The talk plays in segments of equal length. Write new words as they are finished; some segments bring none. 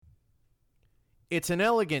It's an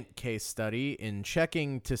elegant case study in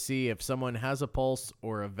checking to see if someone has a pulse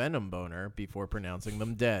or a venom boner before pronouncing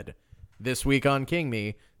them dead. This week on King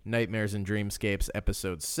Me, Nightmares and Dreamscapes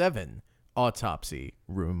Episode 7, Autopsy,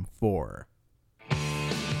 Room 4.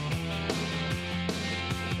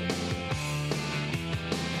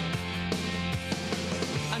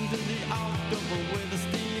 Under the October with the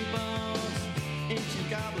steamboats, ancient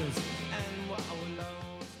goblins and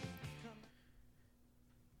wallows.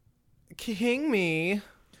 King Me.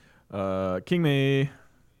 King Me.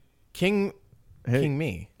 King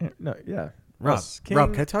Me. No, yeah. Rob, Yes, King.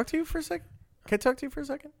 Rob, can I talk to you for a second?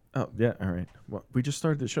 Oh, yeah, all right. Well, we just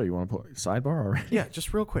started the show. You want to put sidebar already? Yeah,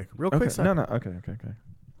 just real quick. Okay. Side. No, okay.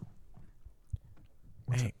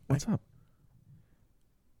 What's up?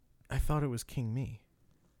 I thought it was King Me.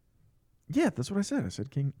 Yeah, that's what I said. I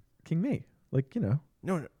said King Me. Like, you know,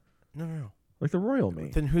 No. like the royal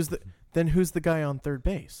me. Then who's the guy on third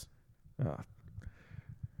base?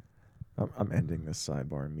 I'm ending this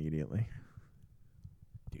sidebar immediately.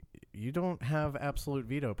 You don't have absolute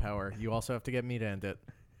veto power. You also have to get me to end it.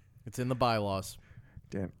 It's in the bylaws.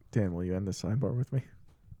 Dan, will you end the sidebar with me?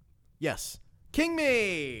 Yes. King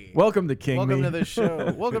Me! Welcome to King Welcome Me. to the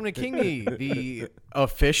show. Welcome to King Me, the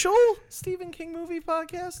official Stephen King movie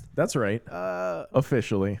podcast. That's right.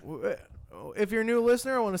 Officially. If you're a new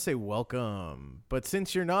listener, I want to say welcome. But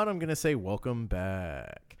since you're not, I'm going to say welcome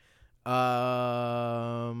back.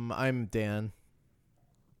 I'm Dan.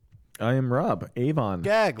 I am Rob. Avon.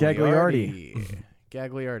 Gagliardi.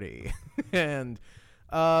 And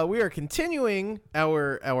we are continuing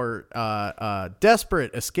our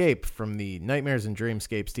desperate escape from the Nightmares and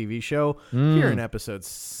Dreamscapes TV show here in episode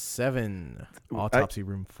 7, Autopsy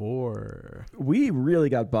Room 4. We really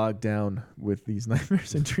got bogged down with these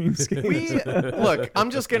Nightmares and Dreamscapes. Look, I'm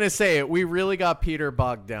just going to say it. We really got Peter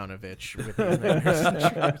Bogdanovich with these Nightmares and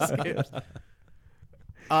Dreamscapes.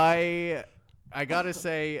 I got to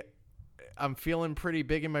say, I'm feeling pretty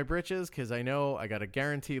big in my britches because I know I got a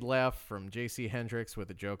guaranteed laugh from J.C. Hendricks with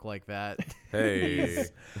a joke like that. Hey.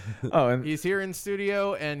 And He's here in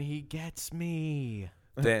studio and he gets me.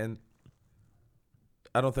 Dan,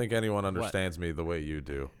 I don't think anyone understands me the way you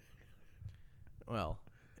do. Well,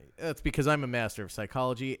 that's because I'm a master of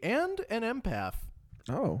psychology and an empath.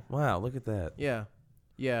 oh, Wow, look at that.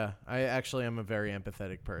 Yeah, I actually am a very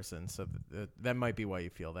empathetic person, so that might be why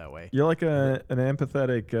you feel that way. you're like an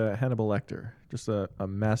empathetic Hannibal Lecter, just a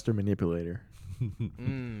master manipulator.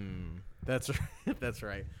 That's right. That's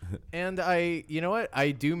right. And you know what?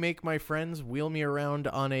 I do make my friends wheel me around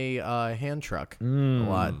on a hand truck a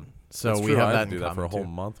lot. So That's we true. have I that had to in do that for a common,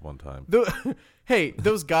 whole month one time. Hey,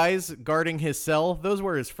 those guys guarding his cell, those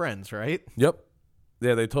were his friends, right? Yep.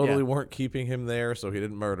 Yeah, they totally Yeah. weren't keeping him there so he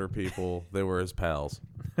didn't murder people. They were his pals.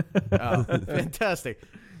 Oh, fantastic.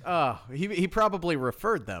 He probably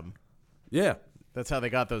referred them. Yeah. That's how they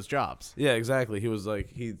got those jobs. Yeah, exactly. He was like,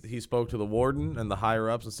 he spoke to the warden and the higher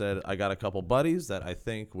ups and said, I got a couple buddies that I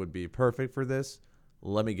think would be perfect for this.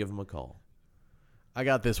 Let me give them a call. I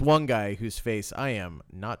got this one guy whose face I am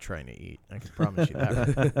not trying to eat. I can promise you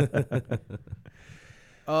that.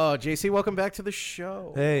 Oh, JC, welcome back to the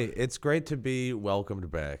show. Hey, it's great to be welcomed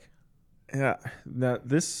back. Yeah. Now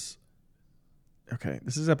this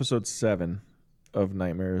is episode 7 of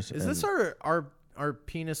Nightmares. Is this our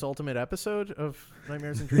penis ultimate episode of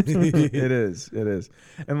Nightmares and Dreams? It is.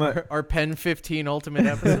 And our Pen 15 ultimate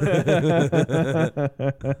episode?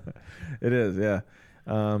 it is, yeah.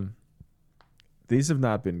 These have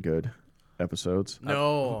not been good episodes.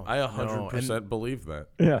 No. I no. 100% believe that.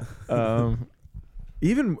 Yeah.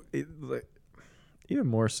 Even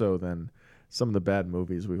more so than some of the bad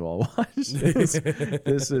movies we've all watched. This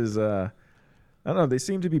is I don't know, they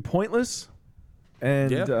seem to be pointless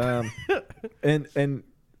and and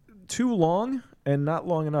too long and not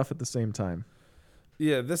long enough at the same time.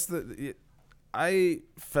 Yeah, I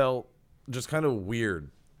felt just kind of weird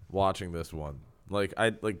watching this one. I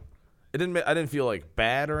didn't feel like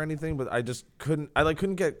bad or anything, but I just couldn't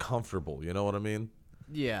get comfortable, you know what I mean?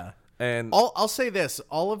 Yeah. And I'll say this.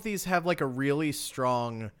 All of these have like a really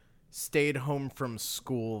strong stayed home from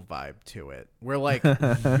school vibe to it. Where like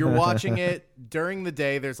you're watching it during the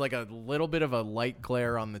day, there's like a little bit of a light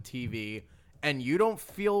glare on the TV and you don't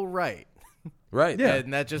feel right. right. Yeah.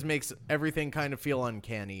 And that just makes everything kind of feel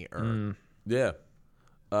uncanny. Yeah.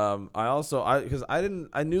 Because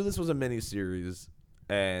I knew this was a mini series,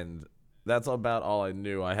 and that's about all I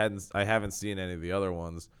knew. I haven't seen any of the other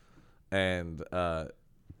ones, and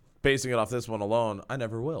basing it off this one alone, I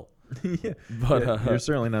never will. Yeah. But You're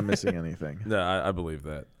certainly not missing anything. no, I believe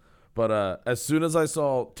that. But as soon as I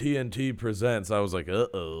saw TNT Presents, I was like,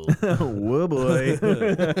 uh-oh. Whoa, boy.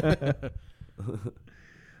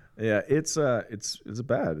 Yeah, it's a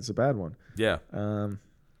bad one. Yeah.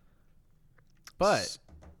 But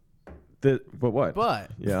But what?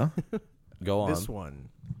 but Yeah. Go on. this one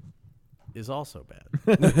is also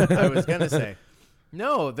bad. I was gonna say,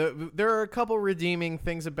 no. There are a couple redeeming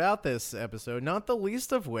things about this episode. Not the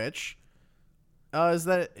least of which is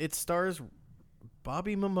that it stars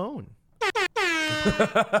Bobby Mamone.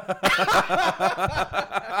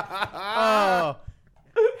 Oh,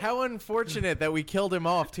 how unfortunate that we killed him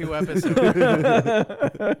off 2 episodes.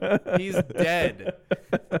 He's dead.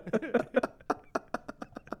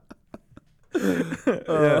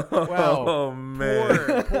 Wow. Oh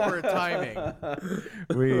man. Poor timing.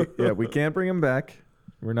 We can't bring him back.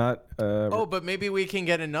 We're not. Oh, but maybe we can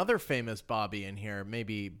get another famous Bobby in here.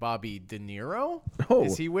 Maybe Bobby De Niro. Oh.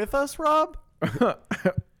 Is he with us, Rob?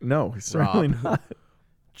 No, certainly Rob. not.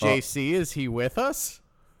 JC, is he with us?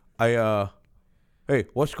 Hey,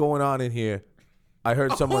 what's going on in here? I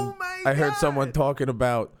heard someone. my I heard someone God. talking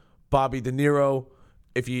about Bobby De Niro.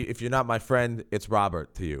 If you're not my friend, it's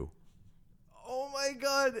Robert to you. Oh my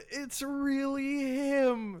God, it's really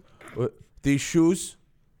him. These shoes.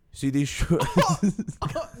 See these shoes?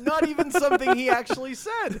 Not even something he actually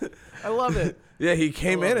said. I love it. Yeah, he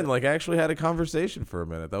came love in and it. like actually had a conversation for a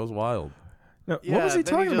minute. That was wild. No, what Yeah, was he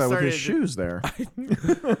then he talking just about with his started- shoes there?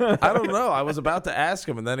 I don't know. I was about to ask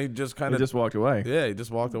him, and then he just kind He of just walked away. yeah, he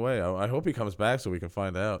just walked away. I hope he comes back so we can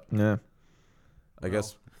find out. Yeah. I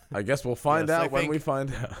guess we'll find Yes, I out when think- we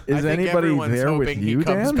find out. I Is think anybody everyone's there with hoping you, he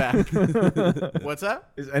comes Dan? back. What's that?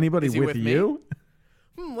 Is anybody Is he with with me? you?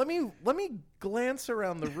 Let me glance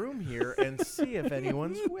around the room here and see if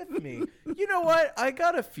anyone's with me. You know what? I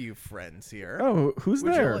got a few friends here. Oh, who's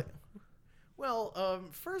Would you there? like- Well,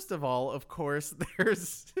 first of all, of course,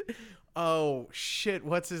 there's. Oh shit!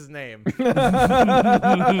 What's his name? I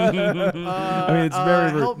mean, it's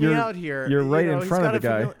very. help me you're, out here. You're right You know, in he's front of got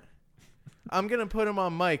the a guy. I'm gonna put him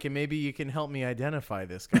on mic, and maybe you can help me identify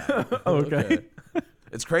this guy. Okay.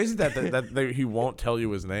 It's crazy that he won't tell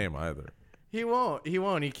you his name either. He won't. He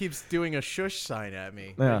won't. He keeps doing a shush sign at me.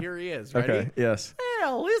 Yeah. But here he is. Ready? Okay. Yes.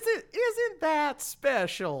 Well, isn't that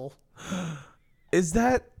special? Is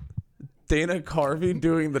that Dana Carvey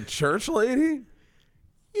doing the church lady?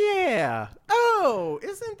 Yeah. Oh,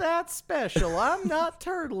 isn't that special? I'm not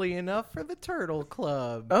turtly enough for the Turtle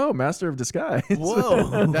Club. Oh, Master of Disguise.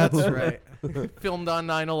 Whoa, that's right. Filmed on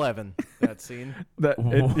 9/11. That scene. That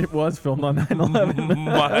it was filmed on 9/11.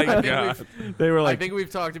 My I think God. They were I like, think we've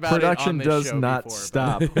talked about production it on this does show not before,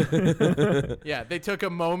 stop. but- Yeah, they took a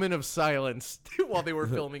moment of silence while they were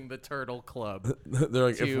filming the Turtle Club They're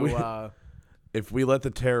like, to. if we let the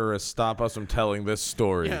terrorists stop us from telling this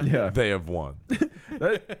story, Yeah. they have won.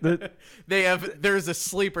 There's a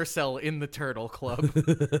sleeper cell in the Turtle Club.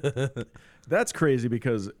 That's crazy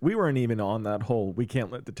because we weren't even on that whole we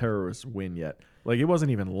can't let the terrorists win yet. Like it wasn't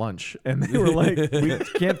even lunch. And they were like, we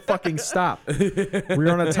can't fucking stop.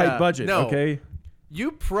 We're on a tight Yeah, budget, no. okay?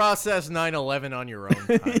 You process 9/11 on your own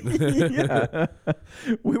time. Yeah.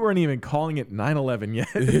 We weren't even calling it 9/11 yet.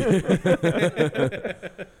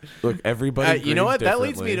 Look, everybody. You know what? grieved That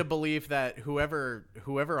leads me differently. to believe that whoever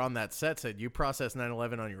on that set said you process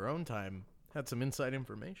 9/11 on your own time had some inside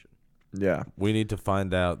information. Yeah. We need to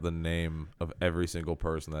find out the name of every single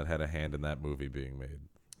person that had a hand in that movie being made.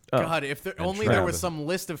 Oh. God, if there, And only there was Travis. some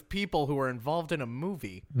list of people who were involved in a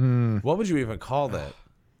movie. What would you even call that?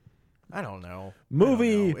 I don't know.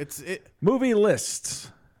 Movie- It's Movie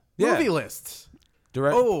lists. Yeah. movie lists.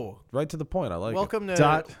 Direct, Oh, right to the point. I like it. welcome to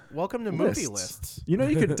Dot movie lists. You know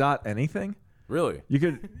you could dot anything. Really? You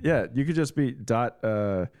could you could just be dot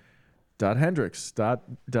Hendrix, dot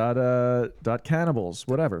cannibals,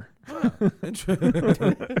 whatever.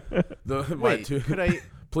 Wait, could I?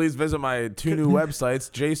 Please visit my 2 new websites,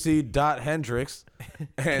 jc.hendrix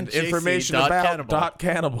and JC information dot about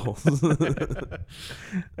cannibal. cannibals.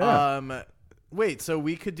 Wait, so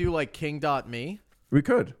we could do like king.me We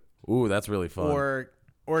could. Ooh, that's really fun. or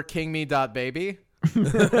kingme.baby.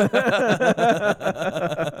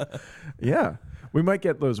 Yeah. We might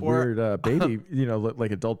get those Or- weird baby,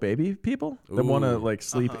 like adult baby people that want to Ooh. like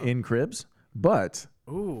sleep in cribs. But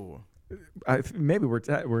Ooh. maybe we're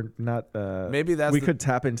not. Maybe that's we the- could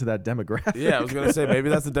tap into that demographic. Yeah, I was gonna say maybe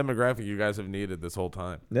that's the demographic you guys have needed this whole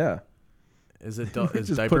time. Yeah. Is it It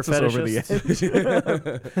just diaper puts us over the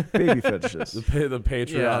fetishists? edge. Baby fetishes. The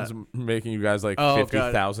Patreon's making you guys like Oh,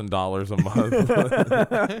 God. $50,000 a month.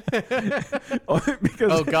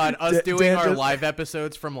 Because Oh God, us Dan- doing Dan our just- live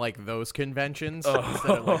episodes from like those conventions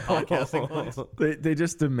instead of like podcasting ones. They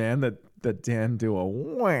just demand that Dan do a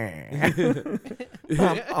whang.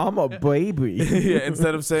 I'm a baby. Yeah,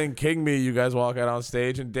 instead of saying "King Me," you guys walk out on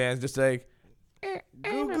stage and Dan's just like,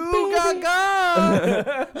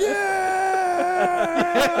 go!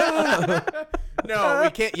 No, we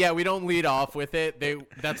can't. Yeah, we don't lead off with it.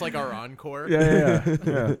 That's like our encore.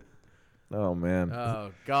 Yeah. Oh man,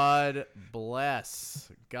 Oh, God bless.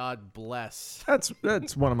 God bless.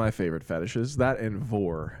 that's one of my favorite fetishes. That and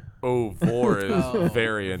vor. Oh, Vor is Oh,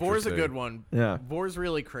 very interesting. Vor's a good one. Yeah. Vor's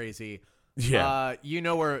really crazy. Yeah. You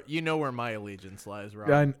know where my allegiance lies,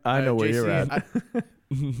 Rob. I know where JC, you're at.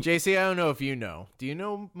 JC, I don't know if you know. Do you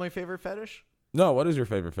know my favorite fetish? No, what is your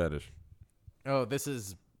favorite fetish? Oh, this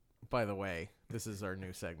is, by the way, this is our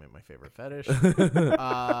new segment, my favorite fetish.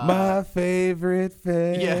 My favorite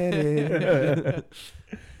fetish.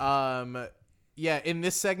 Yeah. Yeah, in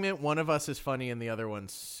this segment, one of us is funny and the other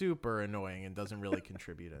one's super annoying and doesn't really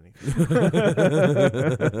contribute anything.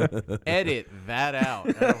 Edit that out.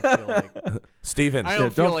 I don't feel like. Steven. I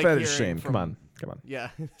don't feel Don't like fetish hearing shame. from- Come on. Yeah,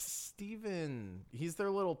 Steven, he's their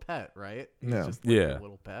little pet, right? He's Yeah. just like Yeah. their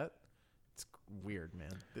little pet. It's weird,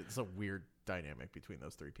 man. It's a weird dynamic between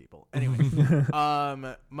those three people. Anyway,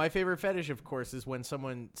 my favorite fetish, of course, is when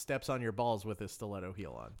someone steps on your balls with a stiletto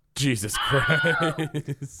heel on. Jesus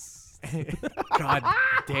Christ. God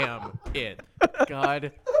damn it.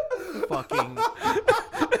 God fucking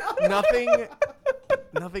nothing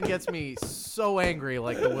gets me so angry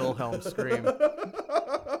like the Wilhelm scream.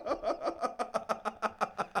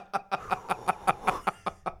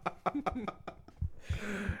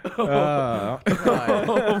 Uh,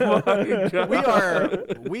 God.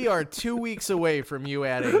 We are 2 weeks away from you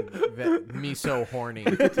adding that me so horny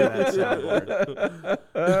to that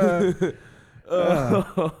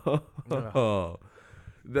soundboard. Oh,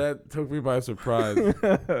 that took me by surprise.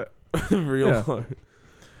 Real Yeah. hard.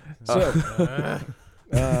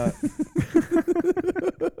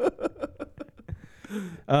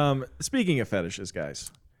 Speaking of fetishes,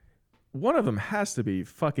 guys, one of them has to be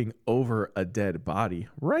fucking over a dead body,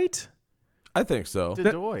 right? I think so.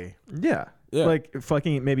 Dedoy. Yeah. Yeah. Like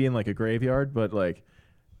fucking maybe in like a graveyard, but like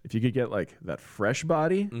if you could get like that fresh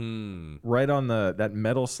body right on that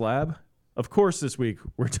metal slab. Of course, this week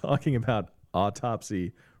we're talking about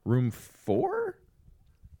Autopsy Room 4,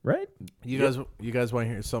 right? You guys want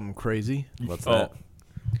to hear something crazy? What's Oh. that?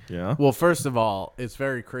 Yeah. Well, first of all, it's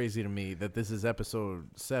very crazy to me that this is episode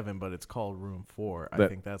 7, but it's called Room 4. I That-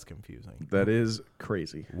 think that's confusing. That is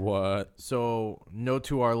crazy. What? So, note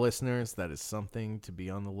to our listeners, that is something to be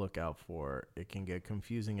on the lookout for. It can get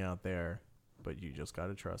confusing out there, but you just got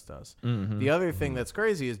to trust us. The other thing that's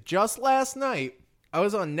crazy is just last night, I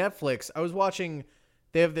was on Netflix. I was watching,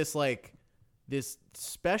 they have this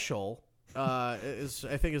special. I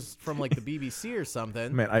think it's from like the BBC or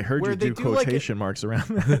something. Man, I heard where you they do like, quotation marks around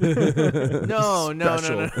that. No.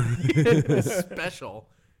 Special,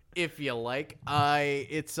 if you like.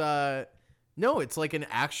 It's like an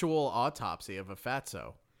actual autopsy of a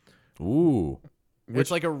fatso. Ooh.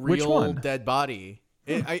 It's like a which real one? dead body.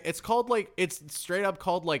 It's called like, it's straight up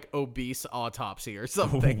called like obese autopsy or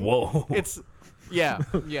something. Whoa. It's yeah.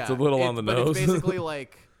 It's a little on the but nose. It's basically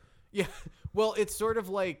like, yeah. Well, it's sort of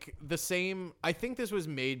like the same. I think this was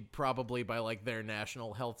made probably by like their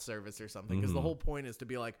National Health Service or something, because the whole point is to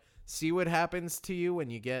be like, see what happens to you when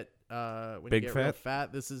you get Big real fat?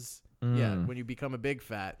 fat. This is when you become a big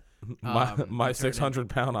fat. My you turn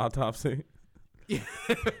 600-pound autopsy.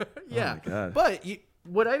 Yeah, God. but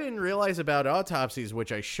what I didn't realize about autopsies,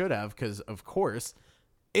 which I should have, because of course,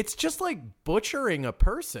 it's just like butchering a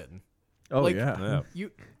person. Oh, Like, yeah.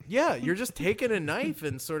 You're just taking a knife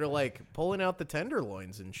and sort of like pulling out the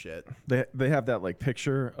tenderloins and shit. They have that like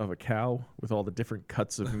picture of a cow with all the different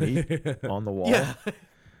cuts of meat on the wall. Yeah,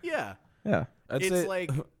 yeah. Yeah.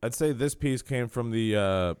 I'd say this piece came from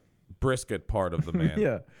the brisket part of the man.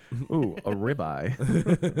 Yeah. Ooh, a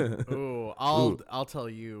ribeye. Ooh, I'll tell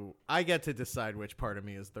you. I get to decide which part of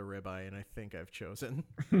me is the ribeye, and I think I've chosen.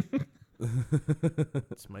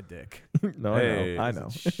 It's my dick. No, Hey. I know.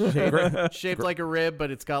 Shaped like a rib,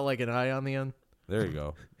 but it's got like an eye on the end. There you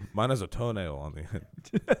go. Mine has a toenail on the end.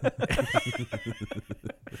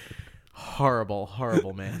 Horrible,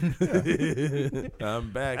 horrible, man.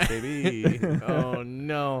 I'm back, baby. Oh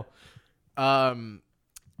no.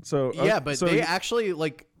 So Yeah, but so they you- actually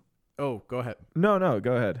like. Oh, go ahead. No,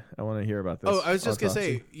 go ahead. I want to hear about this. Oh, I was just gonna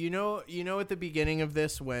autopsy. say, you know, at the beginning of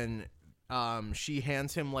this when, she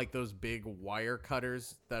hands him like those big wire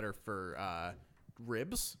cutters that are for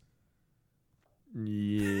ribs.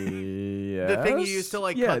 Yeah. The thing you used to,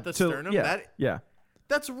 like, cut the sternum? Yeah. That- yeah.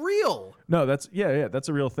 That's real. No, that's that's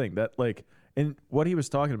a real thing. That like, and what he was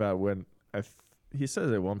talking about when he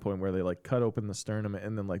says at one point where they like cut open the sternum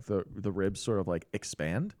and then like the ribs sort of like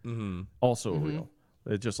expand. Mm-hmm. Also real.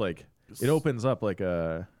 It just like it opens up like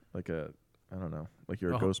a I don't know, like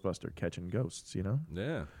you're a Oh. Ghostbuster catching ghosts. You know,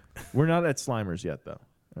 Yeah. we're not at Slimers yet, though.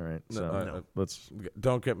 All right, No, so let's.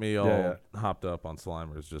 Don't get me all Yeah, hopped up on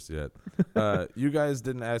Slimers just yet. You guys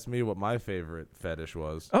didn't ask me what my favorite fetish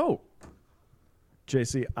was. Oh,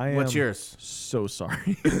 JC, I am. What's yours? So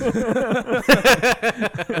sorry.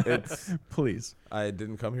 It's Please. I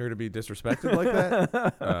didn't come here to be disrespected like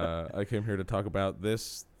that. I came here to talk about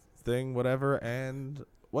this thing, whatever, and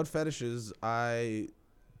what fetishes I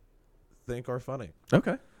think are funny.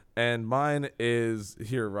 Okay. And mine is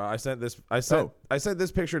here. Rob, I sent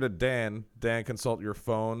this picture to Dan. Dan, consult your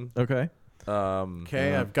phone. Okay.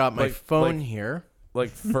 Okay, I've got my like- phone like- here. Like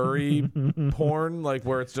furry porn, like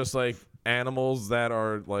where it's just like animals that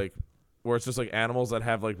are like, where it's just like animals that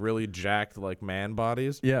have like really jacked like man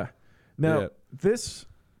bodies. Yeah. Now Yeah. this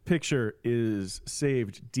picture is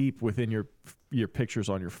saved deep within your pictures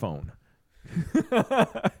on your phone.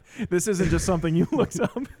 This isn't just something you looked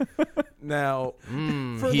up. Now,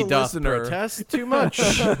 for He the doth listener, protest too much.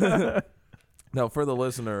 now for the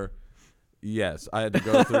listener, yes, I had to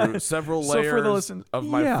go through several So for the layers listen- of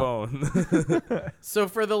my yeah. phone. So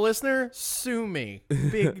for the listener, sue me.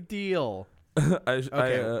 Big deal.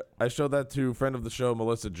 I showed that to friend of the show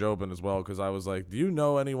Melissa Jobin as well because I was like, "Do you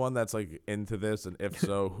know anyone that's like into this? And if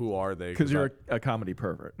so, who are they?" Because you're a comedy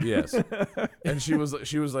pervert. yes. And she was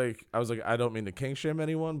like, I was like, I don't mean to kink shame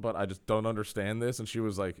anyone, but I just don't understand this. And she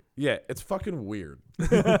was like, yeah, it's fucking weird.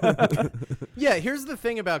 Yeah, here's the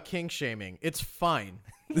thing about kink shaming. It's fine.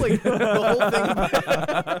 Like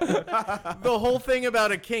the whole thing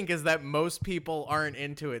about a kink is that most people aren't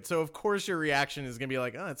into it. So of course your reaction is gonna be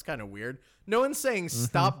like, oh, it's kind of weird. No one's saying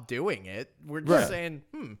stop doing it. We're just Right.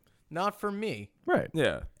 saying, not for me. Right.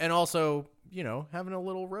 Yeah. And also, having a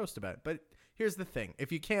little roast about it. But here's the thing: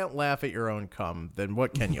 if you can't laugh at your own cum, then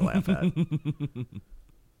what can you laugh at?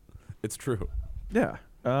 It's true. Yeah.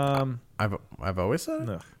 I've always said it.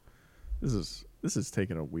 Ugh. This is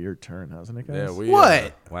taking a weird turn, hasn't it, guys? Yeah. We.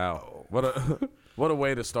 What? Wow. What a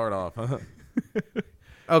way to start off. Huh?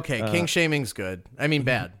 Okay, kink shaming's good. I mean,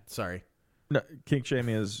 bad. Sorry, No, kink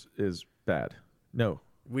shaming is bad. No.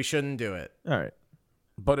 we shouldn't do it. All right.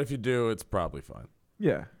 But if you do, it's probably fine.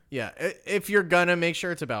 Yeah. Yeah, if you're gonna, make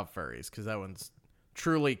sure it's about furries, because that one's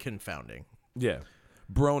truly confounding. Yeah.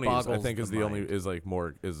 Bronies, I Boggles think, is the the only mind.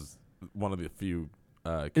 is one of the few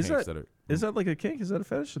kinks that- that are. Is that like a kink? Is that a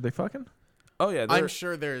fetish? Are they fucking? Oh yeah. I'm they're-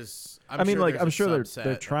 sure there's. I'm sure there's a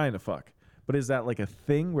they're subset. trying to fuck. But is that like a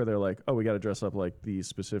thing where they're like, oh, we got to dress up like these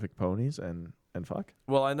specific ponies and fuck?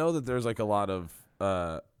 Well, I know that there's like a lot of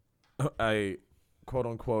I quote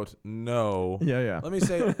unquote know. Yeah. Let me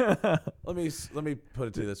say let me put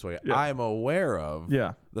it to you this way. Yeah. I'm aware of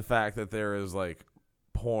Yeah. the fact that there is like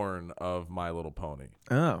porn of My Little Pony.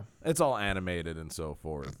 Oh. It's all animated and so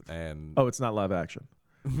forth. And Oh, it's not live action.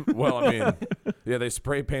 well, I mean, yeah, they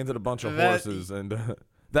spray painted a bunch of That- horses and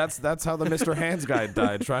that's how the Mr. Hands guy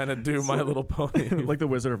died trying to do My Little Pony. Like the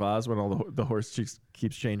Wizard of Oz when all the horse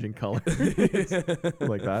keeps changing color.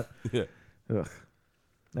 Like that. Yeah. Ugh.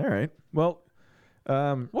 All right. Well,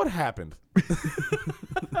 What happened? I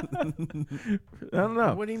don't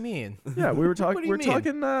know. What do you mean? Yeah, we were What talking. do you We're mean?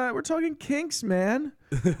 talking. We're talking kinks, man.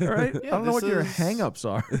 All right. I don't know this what your is- hang-ups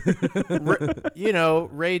are.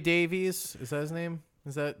 Ray Davies, is that his name?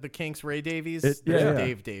 Is that the Kinks? Ray Davies. Yeah, There's yeah.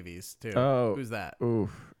 Dave Davies too. Oh. Who's that? Ooh,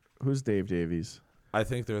 who's Dave Davies? I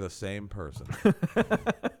think they're the same person.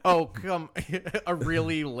 Oh, come, a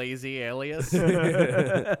really lazy alias.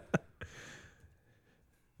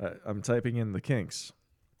 I'm typing in the kinks.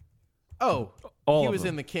 Oh, All he of was them.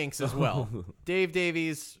 in the Kinks as well. Dave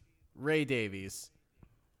Davies, Ray Davies.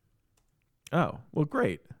 Oh, well,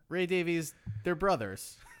 great. Ray Davies, they're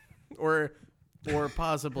brothers, or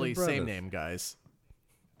possibly They're same brothers. name guys.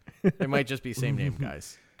 They might just be same name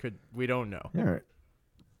guys. We don't know. All right.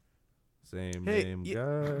 Same Hey, name y-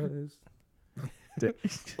 guys.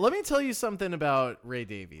 Let me tell you something about Ray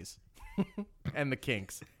Davies and the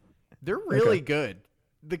Kinks. They're really good.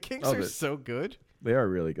 The Kinks Oh, are they- so good. They are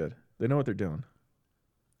really good. They know what they're doing.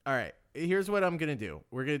 All right, here's what I'm going to do.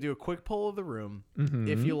 We're going to do a quick poll of the room. Mm-hmm.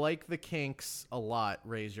 If you like the Kinks a lot,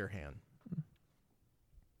 raise your hand.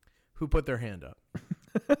 Who put their hand up?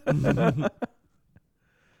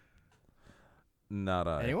 Not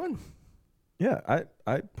I. Anyone? Yeah,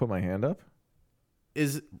 I put my hand up.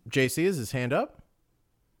 Is his hand up?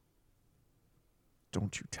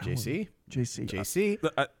 Don't you tell me. JC? JC. JC?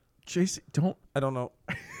 I, JC, don't. I don't know.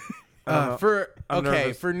 I'm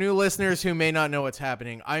nervous. For new listeners who may not know what's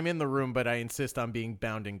happening, I'm in the room, but I insist on being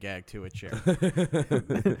bound and gagged to a chair.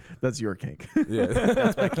 That's your kink. Yeah.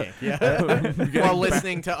 That's my kink. Yeah, while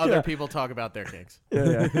listening to other people talk about their kinks.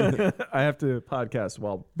 Yeah. I have to podcast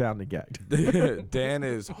while bound and gagged. Dan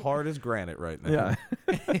is hard as granite right now.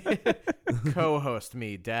 Yeah. Co-host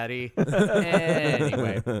me, daddy.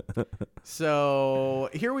 Anyway, so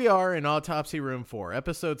here we are in Autopsy Room 4,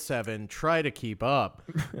 Episode 7. Try to keep up.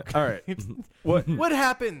 All right. What What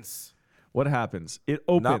happens? what happens? It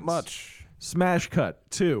opens. Not much. Smash cut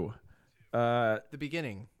to The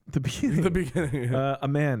beginning. the beginning. The beginning. A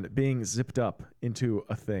man being zipped up into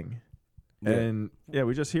a thing. Yeah. And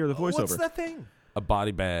we just hear the voiceover. What's that thing? A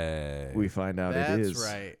body bag. We find out it That's is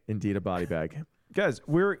right. indeed a body bag. Guys,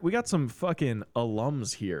 we got some fucking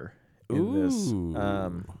alums here in this Ooh.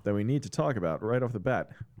 that we need to talk about right off the bat.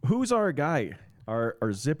 Who's our guy? Our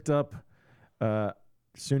zipped up,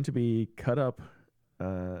 soon to be cut up, I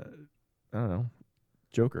don't know,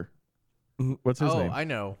 Joker. What's his name? I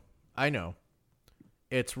know.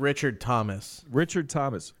 It's Richard Thomas. Richard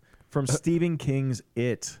Thomas from Stephen King's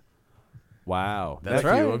It. Wow. That's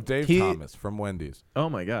Nephew right. of Dave He- Thomas from Wendy's. Oh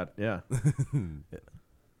my God, yeah.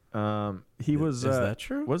 He was. Is that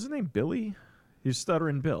true? What's his name? Billy. He was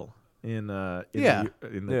Stuttering Bill in Yeah.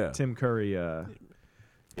 the Yeah. Tim Curry.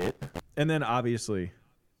 And then obviously,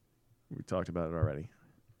 we talked about it already.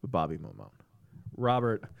 With Bobby Mamone,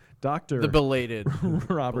 Doctor The belated.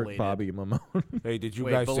 Robert belated. Bobby Mamone. Hey, did you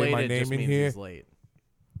Wait, guys say belated my just name in means here? he's late.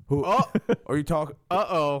 Who? Oh, Are you talking?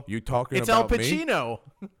 uh-oh. You talking It's Al about me? Pacino.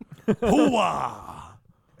 Hooah!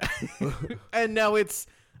 And now it's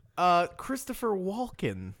Christopher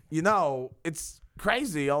Walken. You know, it's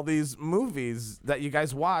crazy. All these movies that you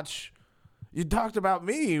guys watch. You talked about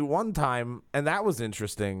me one time, and that was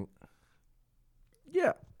interesting.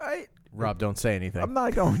 Yeah, Rob, don't say anything. I'm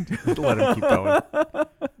not going to. Let him keep going.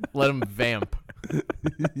 Let him vamp.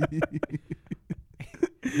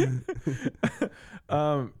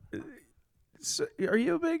 So are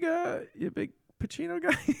you a big Pacino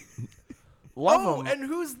guy? Love 'em. And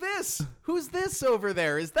who's this? Who's this over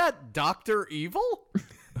there? Is that Dr. Evil?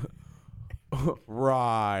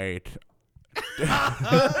 Right.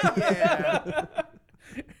 Yeah.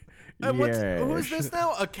 And who's Yes. this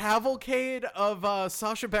now? A cavalcade of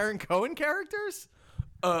Sacha Baron Cohen characters?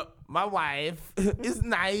 My wife is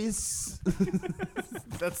nice.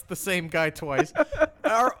 That's the same guy twice.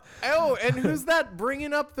 And who's that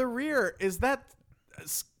bringing up the rear? Is that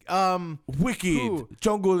Wicked. Who?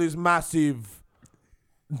 Jungle is massive.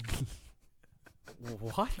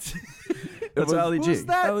 what? That's Ali G. Who's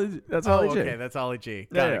that? That's Oh, Ali G. okay, that's Ollie G.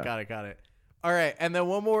 Yeah, Got it. All right, and then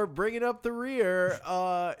one more, bringing up the rear.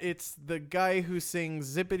 It's the guy who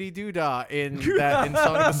sings "Zippity Doo Dah" in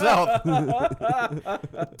Song of the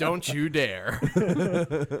South. Don't you dare!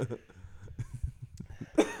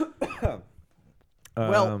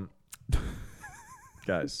 Well-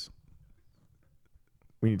 guys,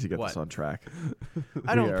 we need to get What? this on track.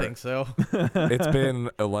 I don't think so. It's been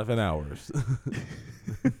 11 hours.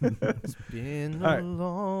 Been All a right.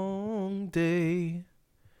 long day.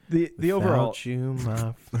 The overall. without you,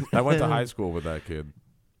 my I went to high friend. school with that kid.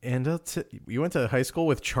 And you went to high school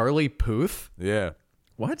with Charlie Puth? Yeah.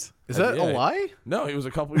 What Is that Yeah. a lie? No, he was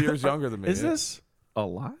a couple years younger than me. is this? A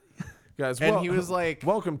lie? Guys, And he was like,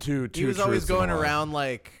 welcome to he was always Truths and going a Lie. around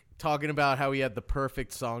like talking about how he had the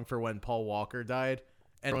perfect song for when Paul Walker died,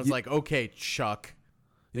 and everyone's like, "Okay, Chuck."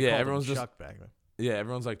 They Yeah, called him everyone's just Chuck back then. yeah,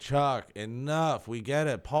 everyone's like, Chuck, enough. We get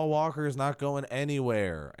it. Paul Walker is not going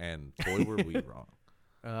anywhere. And boy, were we wrong.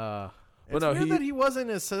 It's no, weird he- that he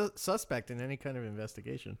wasn't a suspect in any kind of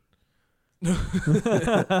investigation.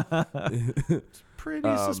 It's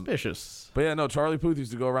pretty suspicious. But yeah, no, Charlie Puth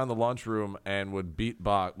used to go around the lunchroom and would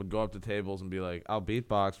go up to tables and be like, I'll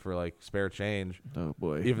beatbox for like spare change. Oh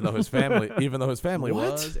boy. Even though his family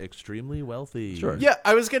What? was extremely wealthy. Sure. Yeah,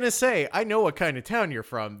 I was gonna say, I know what kind of town you're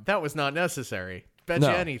from. That was not necessary. Bet No.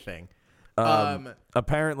 you anything.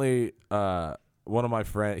 Apparently, one of my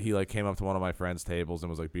he like came up to one of my friends' tables and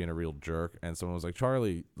was like being a real jerk, and someone was like,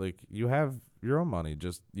 Charlie, like you have your own money,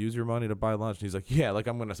 just use your money to buy lunch. And he's like, yeah, like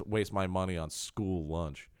I'm gonna waste my money on school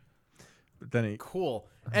lunch. But then he. Cool.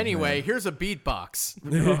 Anyway, here's a beatbox.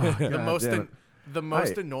 the The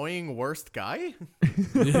most annoying worst guy.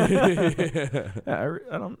 Yeah,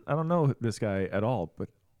 I don't know this guy at all, but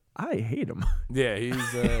I hate him. Yeah,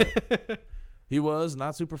 he was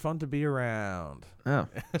not super fun to be around. Oh,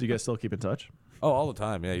 do you guys still keep in touch? Oh, all the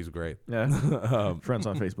time. Yeah, he's great. Yeah, friends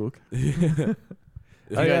on Facebook.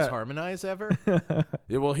 Do you guys harmonize ever?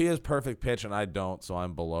 Yeah, well, he has perfect pitch and I don't, so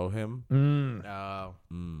I'm below him. Oh.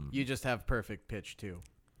 You just have perfect pitch too.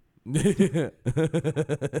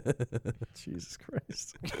 Jesus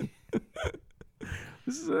Christ.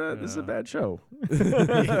 This is a bad show.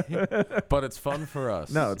 But it's fun for us.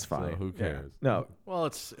 No, it's so fine. who Yeah. cares? No, Well,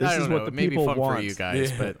 it's This I is don't what know. the It may be people fun want. for you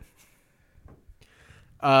guys, Yeah. but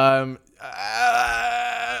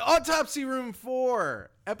Autopsy Room 4,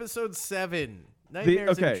 Episode 7,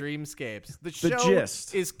 Nightmares okay. and Dreamscapes. The show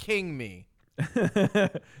gist. is king me.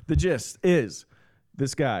 the gist is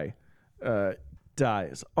this guy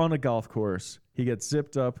dies on a golf course. He gets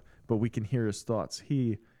zipped up, but we can hear his thoughts.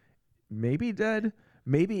 He may be dead,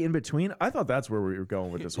 maybe in between. I thought that's where we were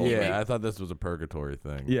going with this whole thing. Yeah, I thought this was a purgatory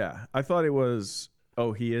thing. Yeah, I thought it was,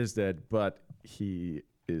 oh, he is dead, but he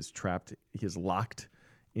is trapped. He is locked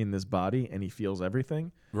in this body, and he feels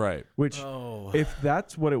everything. Right. Which, Oh. if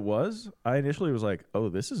that's what it was, I initially was like, oh,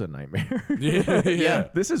 this is a nightmare. Yeah.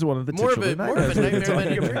 This is one of the More of titular a nightmare than a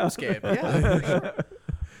nightmares. dreamscape. Yeah.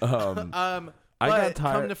 For sure. I But got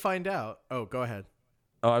tired. come to find out. Oh, go ahead.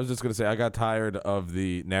 Oh, I was just gonna say I got tired of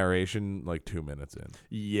the narration like 2 minutes in.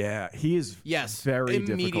 Yeah, he is Yes, very difficult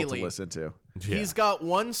to immediately. listen to. Yeah. He's got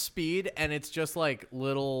one speed, and it's just like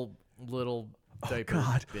little diaper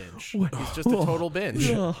God. binge. He's just a total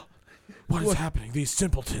binge. What is happening? These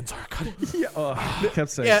simpletons are cutting. Yeah, he kept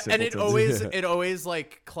saying Yeah, and simpletons. it always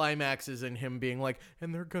like climaxes in him being like,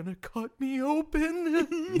 and they're gonna cut me open.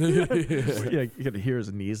 Yeah, you could hear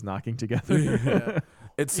his knees knocking together. Yeah.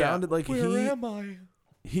 It sounded like Where am I?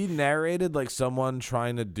 he narrated like someone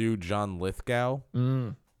trying to do John Lithgow.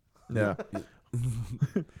 Yeah.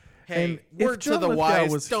 Hey, And if word to John the Lithgow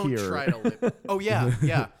wise, was don't here- try to live. Oh yeah,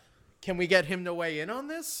 yeah. Can we get him to weigh in on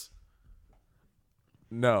this?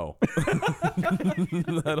 No. I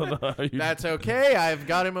don't know how you. That's okay. I've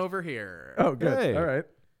got him over here. Oh, good. Hey. All right.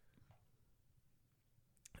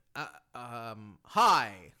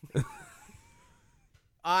 Hi.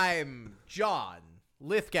 I'm John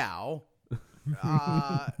Lithgow.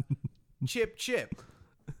 Chip Chip.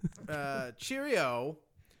 Cheerio.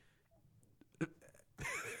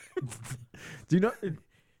 Do you know?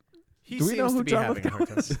 He Do we know seems who to be John having a hard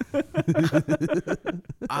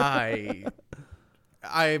time.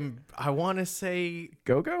 I want to say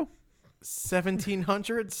Go-Go?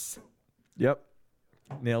 1700s. Yep.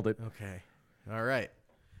 Nailed it. Okay. All right.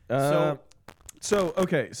 So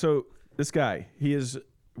okay, so this guy,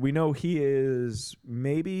 we know he is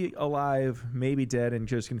maybe alive, maybe dead, and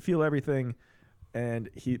just can feel everything,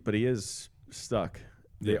 but he is stuck.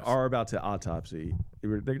 They Yes. are about to autopsy.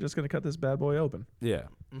 They're just going to cut this bad boy open. Yeah.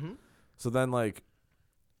 Mhm. So then, like,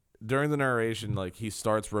 during the narration, like, he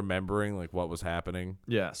starts remembering, like, what was happening.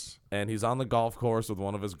 Yes. And he's on the golf course with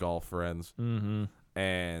one of his golf friends. Mm-hmm.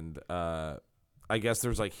 And I guess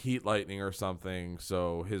there's, like, heat lightning or something.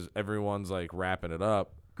 So everyone's, like, wrapping it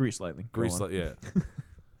up. Grease lightning. Go Grease, on. yeah.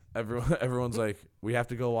 Everyone's like, we have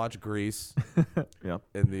to go watch Grease Yep.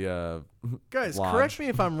 in the Guys, lodge. correct me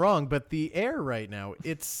if I'm wrong, but the air right now,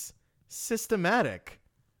 it's systematic.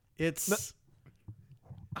 It's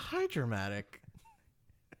hydromatic.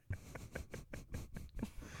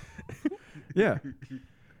 Yeah.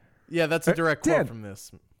 Yeah, that's a direct quote Dan. from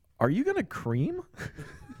this. Are you going to cream?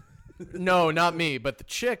 No, not me, but the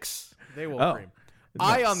chicks, they will Oh. cream.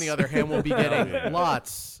 I, on the other hand, will be getting Yeah.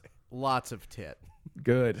 lots of tit.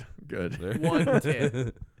 Good. One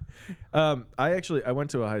tit. I went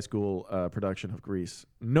to a high school production of Grease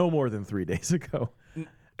no more than 3 days ago.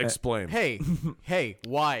 Explain. Hey,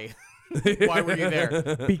 why? Why were you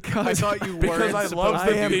there? Because I thought you Because weren't I supposed love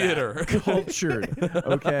to the be that. theater. cultured.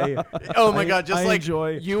 Okay. Oh my god, just I like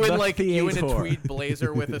enjoy you in the like you in a theater. tweed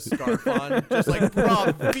blazer with a scarf on, just like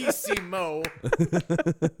bravissimo,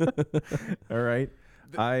 All right.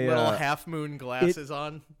 little half moon glasses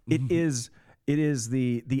on. It is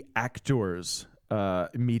the actor's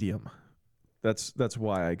medium. That's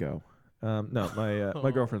why I go. No,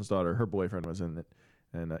 my girlfriend's daughter, her boyfriend was in it,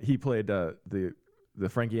 and he played the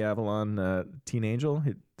Frankie Avalon Teen Angel.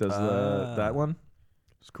 He does that one.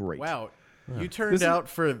 It's great. Wow, you This turned is- out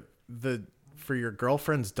for your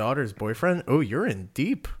girlfriend's daughter's boyfriend. Oh, you're in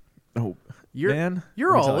deep. Oh, You're man,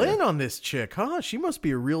 you're let me all tell ya. in on this chick, huh? She must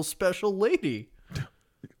be a real special lady.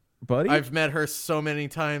 buddy. I've met her so many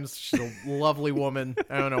times. She's a lovely woman.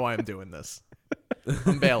 I don't know why I'm doing this.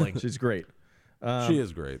 I'm bailing. She's great. She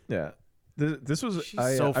is great. Yeah. This was She's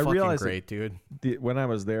I so fucking realized great, dude. when I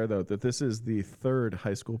was there though that this is the third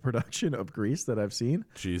high school production of Grease that I've seen.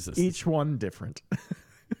 Jesus. Each one different.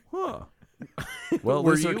 Huh. Well, at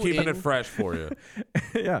Were least they're you keeping in- it fresh for you.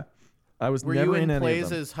 Yeah. I was Were never you in any plays of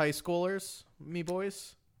them. as high schoolers, me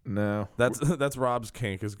boys? No. That's Rob's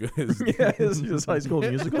kink is good, Yeah, it's just High School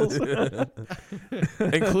Musicals.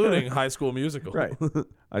 including High School Musical. Right.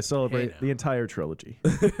 I celebrate now. the entire trilogy.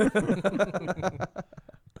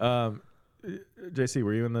 JC,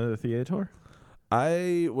 were you in the theater?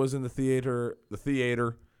 I was in the theater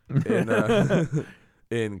in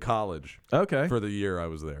in college Okay. for the year I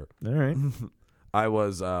was there. All right. I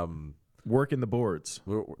was Working the boards.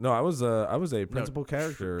 no, I was a principal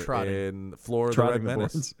character trotting. in Flora the Trotting Red the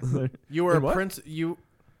Menace. boards. You were In a what? prince. You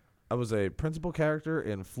I was a principal character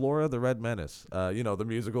in Flora the Red Menace. You know, the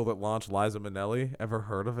musical that launched Liza Minnelli. Ever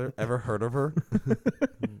heard of it? Ever heard of her?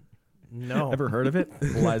 no. Ever heard of it?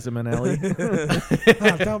 Liza Minnelli.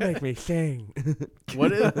 Don't make me sing.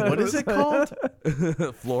 What is it called?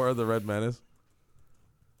 Flora the Red Menace.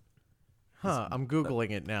 Huh? I'm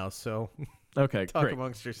googling it now. So Okay, talk great.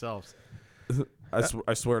 amongst yourselves.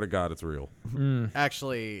 I swear to God, it's real.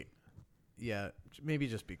 Actually, yeah. Maybe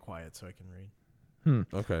just be quiet so I can read.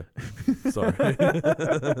 Okay. Sorry.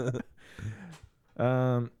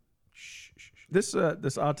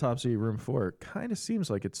 This Autopsy Room 4 kind of seems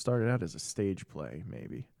like it started out as a stage play,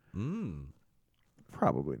 maybe.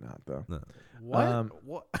 Probably not, though. No. What?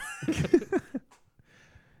 What?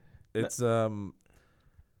 It's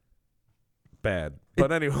bad.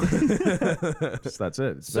 But anyway. That's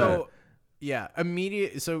it. It's So, yeah,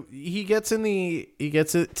 immediate. So he gets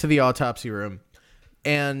it to the autopsy room,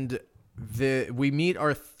 and we meet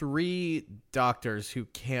our 3 doctors who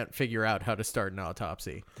can't figure out how to start an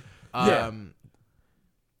autopsy.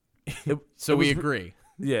 So we agree.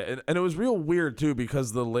 Yeah, and it was real weird too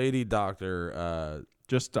because the lady doctor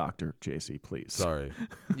just Dr. JC, please. sorry.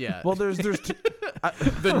 Yeah. Well, there's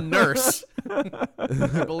the nurse.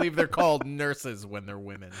 I believe they're called nurses when they're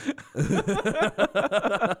women.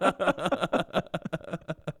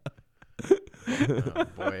 Oh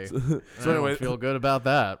boy. So I anyway, don't feel good about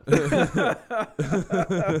that.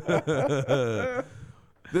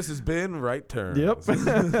 this has been Right Turn. Yep.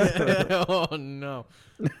 Oh no.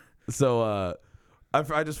 So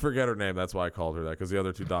I just forget her name. That's why I called her that because the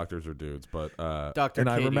other 2 doctors are dudes. But Dr. And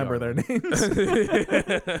I Katie remember their Arlen.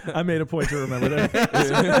 names. I made a point to remember their names.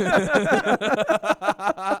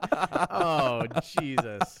 Oh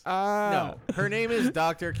Jesus. No. Her name is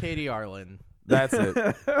Dr. Katie Arlen. that's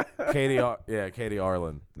it. Katie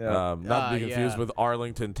Arlen. Yeah. Not to be confused yeah. with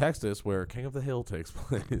Arlington, Texas, where King of the Hill takes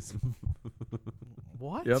place.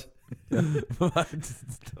 What? Yep. I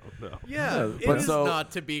just don't know. Yeah, it but is so-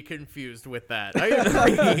 not to be confused with that. I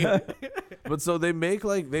agree. But so they make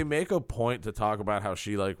a point to talk about how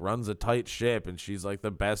she like runs a tight ship and she's like the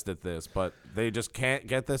best at this, but they just can't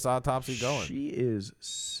get this autopsy going. She is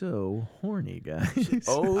so horny, guys.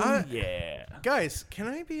 Oh yeah. Guys, can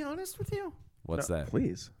I be honest with you? What's that?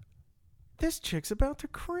 Please. This chick's about to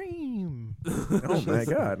cream. Oh, my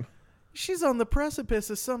God. She's on the precipice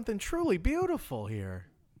of something truly beautiful here.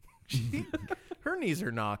 Her knees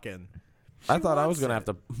are knocking. I thought I wants was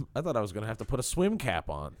gonna have to put a swim cap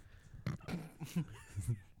on.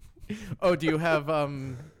 Oh, do you have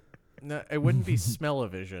no, it wouldn't be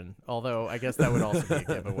smell-o-vision, although I guess that would also be a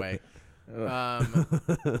giveaway.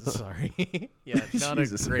 Sorry. Yeah, not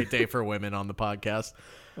Jesus. a great day for women on the podcast.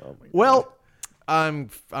 Oh, my God. Well, I'm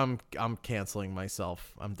canceling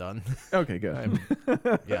myself. I'm done. Okay, good.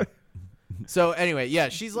 Yeah. So anyway, yeah,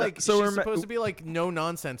 she's like So she's we're supposed to be like no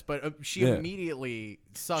nonsense, but she Yeah. immediately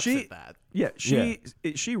sucks She- at that. Yeah,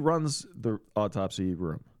 she runs the autopsy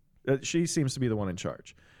room. She seems to be the one in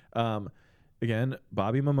charge. Again,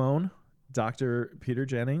 Bobby Mamone, Dr. Peter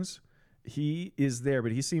Jennings, he is there,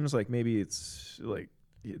 but he seems like maybe it's like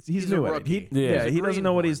he's a new at it. rookie. Yeah. He doesn't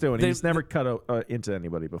know what he's doing. They- He's never cut into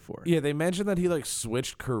anybody before. Yeah, they mentioned that he like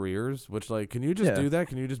switched careers, which like, can you just Yeah. do that?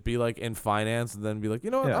 Can you just be like in finance and then be like,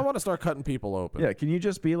 you know what, Yeah. I want to start cutting people open. Yeah, can you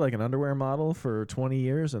just be like an underwear model for 20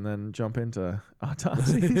 years and then jump into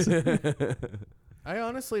autopsies? I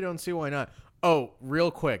honestly don't see why not. Oh,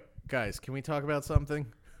 real quick, guys, can we talk about something?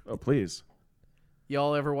 Oh, please.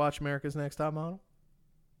 Y'all ever watch America's Next Top Model?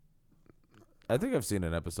 I think I've seen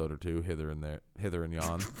an episode or 2 hither and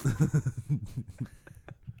yon.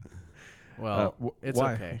 Well, it's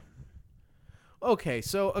why? okay. Okay,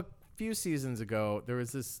 so a few seasons ago, there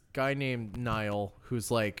was this guy named Niall who's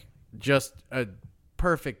like just a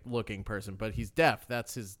perfect looking person, but he's deaf.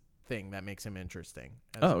 That's his thing that makes him interesting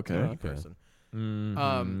as Oh, a okay. TV Okay. person.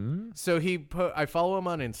 Mm-hmm. So I follow him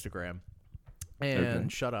on Instagram, and Okay.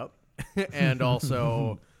 shut up, and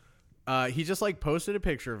also he just like posted a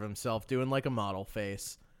picture of himself doing like a model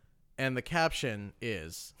face, and the caption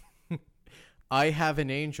is, "I have an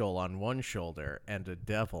angel on one shoulder and a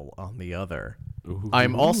devil on the other.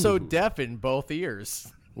 I'm also deaf in both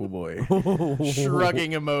ears." Oh boy.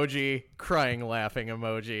 Shrugging emoji, crying, laughing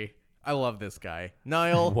emoji. I love this guy.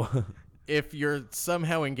 Niall, if you're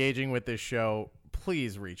somehow engaging with this show,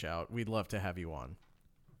 please reach out. We'd love to have you on.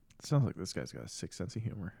 Sounds like this guy's got a sick sense of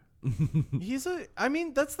humor. I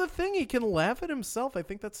mean, that's the thing. He can laugh at himself. I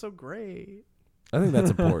think that's so great. I think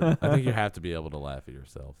that's important. I think you have to be able to laugh at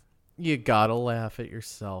yourself. You gotta laugh at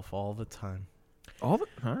yourself all the time. All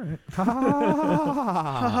right.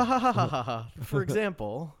 For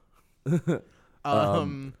example,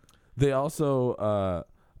 They also,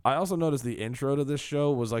 I also noticed the intro to this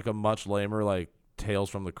show was like a much lamer, like Tales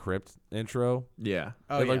from the Crypt intro. Yeah.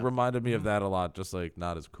 oh, It like yeah. reminded me of that a lot, just like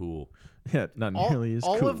not as cool. Yeah, not nearly as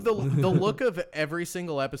all cool. of the look of every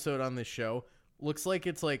single episode on this show looks like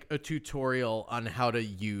it's like a tutorial on how to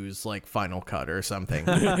use like Final Cut or something.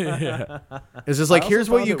 It's just like, I also here's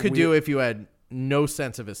what found you it could do weird- if you had no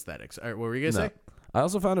sense of aesthetics. All right, what were you gonna No. say? I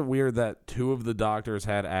also found it weird that 2 of the doctors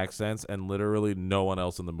had accents and literally no one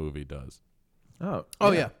else in the movie does. Oh.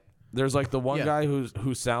 Oh yeah. There's like the one Yeah. guy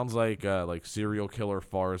who sounds like serial killer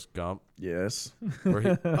Forrest Gump. Yes. Where he,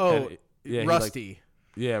 Oh, and- yeah, he, like- Rusty.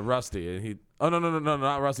 yeah, Rusty, and he. Oh no,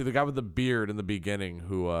 not Rusty. The guy with the beard in the beginning,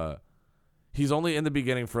 who he's only in the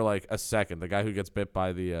beginning for like a second. The guy who gets bit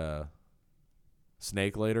by the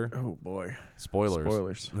snake later. Oh boy. Spoilers.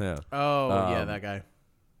 Spoilers. Yeah, Oh yeah, Um, that guy.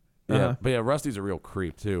 yeah, Uh-huh. but yeah, Rusty's a real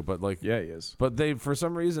creep too. But like, Yeah, he is. but they for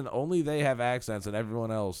some reason only they have accents, and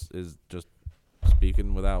everyone else is just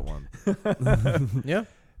speaking without one. Yeah.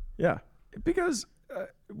 Yeah, because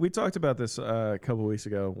we talked about this a couple weeks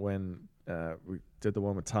ago when we did the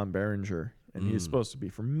one with Tom Berenger, and he's supposed to be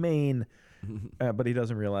from Maine, but he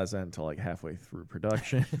doesn't realize that until like halfway through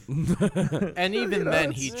production. And even know,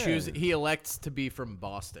 then, it's- he elects to be from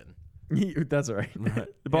Boston. That's all right.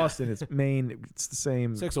 Boston, it's Maine. It's the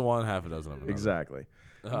same. 6 of one, half a dozen of another. Exactly.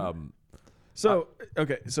 Um, So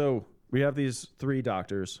okay, so we have these 3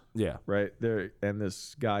 doctors, yeah. right there, and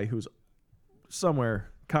this guy who's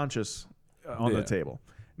somewhere conscious on Yeah. the table.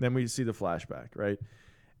 And then we see the flashback, right?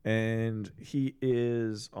 And he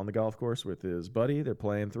is on the golf course with his buddy. They're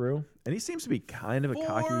playing through, and he seems to be kind of a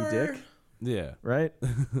cocky dick, Yeah. right?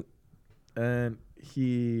 And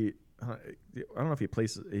he, I don't know if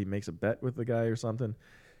he makes a bet with the guy or something,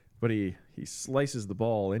 but he slices the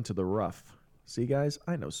ball into the rough. See, guys,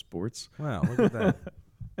 I know sports. Wow. Look at that.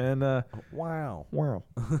 And Wow. wow,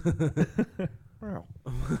 wow,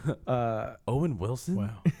 Owen Wilson.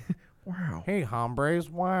 Wow. wow. Hey, hombres.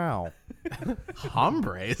 Wow.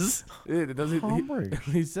 Hombres. It does. He, Hombres.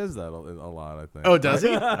 he says that a lot. I think. Oh, does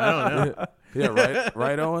he? I don't know. Yeah. Right.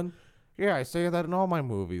 Right, Owen. Yeah, I say that in all my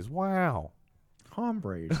movies. Wow.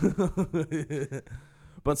 Hombres.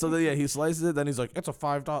 But so then, yeah, he slices it. Then he's like, "It's a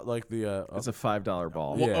 $5." Like the It's a $5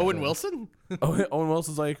 ball. Yeah. Owen Wilson. Owen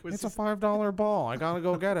Wilson's like, "It's a $5 ball. I gotta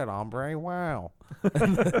go get it, hombre." Wow.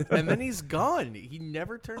 And then he's gone. He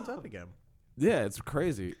never turns up again. Yeah, it's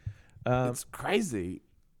crazy. It's crazy.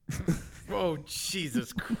 Oh,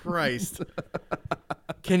 Jesus Christ.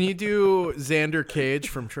 Can you do Xander Cage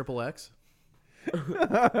from Triple X?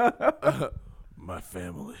 My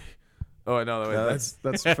family. Oh, I know. Yeah,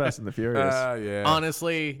 that's Fast and the Furious. Yeah.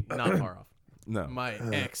 Honestly, not far off. No. My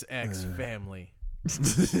XX family.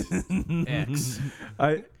 X.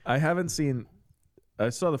 I haven't seen. I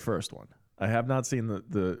saw the first one. I have not seen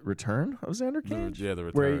the return of Xander Cage. Yeah, the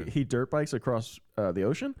where return. he dirt bikes across the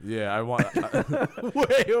ocean. Yeah, I want.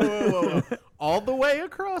 Wait, whoa. All the way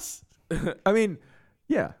across? I mean,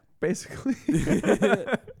 yeah, basically.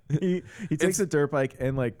 he takes a dirt bike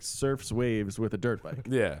and like surfs waves with a dirt bike.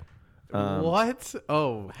 yeah. What?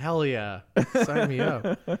 Oh, hell yeah. Sign me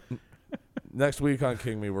up. Next week on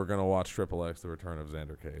King Me, we're gonna watch Triple X: The Return of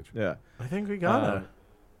Xander Cage. Yeah. I think we gotta.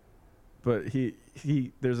 But he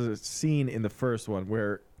there's a scene in the first one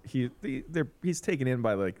where he's taken in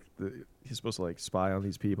by like he's supposed to like spy on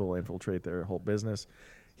these people, infiltrate their whole business.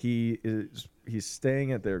 He's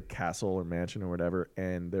staying at their castle or mansion or whatever,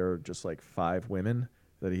 and there are just like 5 women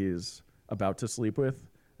that he is about to sleep with,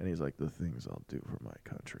 and he's like, the things I'll do for my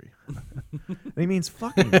country. And he means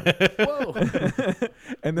fucking them. Whoa.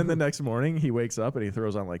 And then the next morning he wakes up and he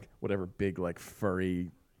throws on like whatever big like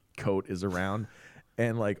furry coat is around.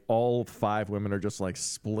 And like all 5 women are just like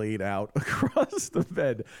splayed out across the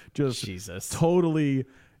bed, just Jesus. totally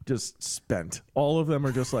just spent. All of them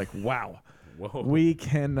are just like, wow, Whoa. we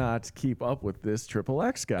cannot keep up with this Triple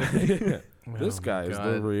X guy. This guy is the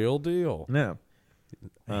God. real deal. No.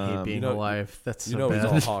 I hate being know- alive. That's so You know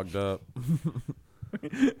bad. he's all hogged up.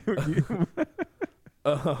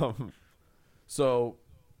 So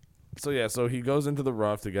he goes into the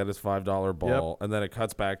rough to get his $5 ball, and then it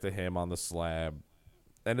cuts back to him on the slab,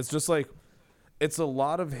 and it's just like, it's a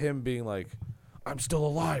lot of him being like, I'm still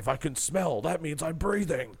alive. I can smell. That means I'm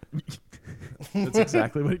breathing. That's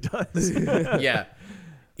exactly what he does. Yeah.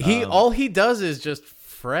 All he does is just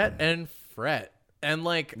fret and fret. And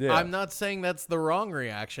like, Yeah. I'm not saying that's the wrong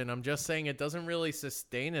reaction. I'm just saying it doesn't really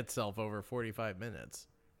sustain itself over 45 minutes.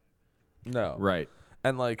 No. Right.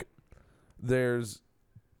 And like,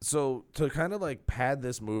 so to kind of like pad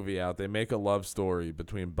this movie out, they make a love story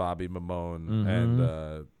between Bobby Mamone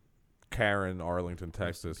and Karen Arlington,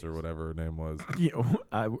 Texas, or whatever her name was. You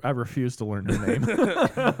know, I refuse to learn her name.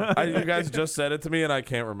 You guys just said it to me, and I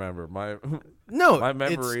can't remember. My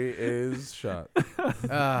memory is shot.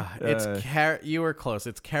 You were close.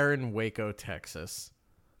 It's Karen, Waco, Texas.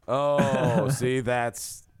 Oh, see,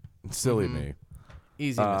 that's silly me.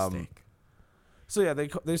 Easy mistake. So yeah,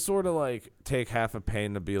 they sort of like take half a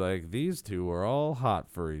pain to be like, these two are all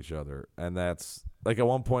hot for each other, and that's like at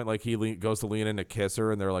one point like he goes to lean in to kiss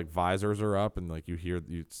her, and their like visors are up, and like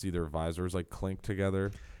you see their visors like clink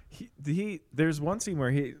together. There's one scene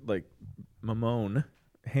where he like Mamone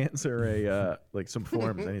hands her a like some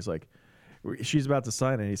forms, and he's like, she's about to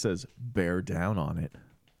sign it, and he says, "Bear down on it,"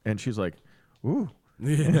 and she's like, "Ooh,"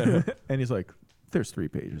 Yeah. and he's like, "There's 3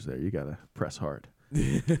 pages there. You gotta press hard."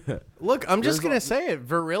 Look, I'm just going to say it.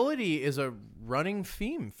 Virility is a running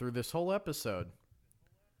theme through this whole episode.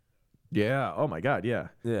 Yeah. Oh my God. Yeah.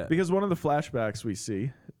 Yeah. Because one of the flashbacks we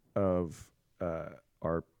see of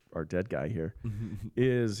our dead guy here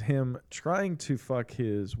is him trying to fuck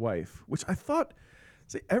his wife, which I thought,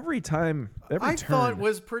 see, every turn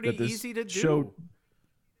was pretty that this easy to do. show-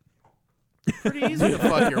 Pretty easy to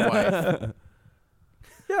fuck your wife.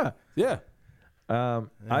 Yeah. Yeah.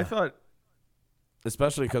 I thought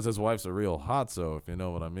Especially because his wife's a real hot, so if you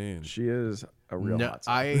know what I mean. she is a real No, hot.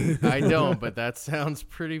 Sauce. I don't, but that sounds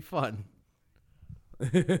pretty fun.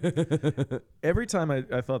 Every time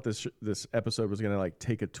I thought this episode was gonna like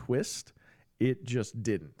take a twist, it just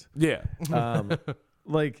didn't. Yeah.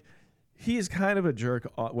 Like he's kind of a jerk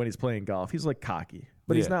when he's playing golf. He's like cocky,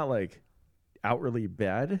 but he's Yeah. not like outwardly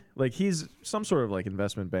bad. Like he's some sort of like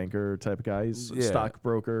investment banker type of guy. He's a Yeah.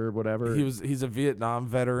 stockbroker, whatever. He's a Vietnam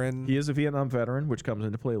veteran. He is a Vietnam veteran, which comes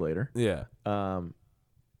into play later. Yeah.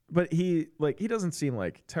 But he doesn't seem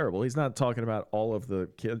like terrible. He's not talking about all of the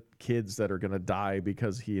kids that are gonna die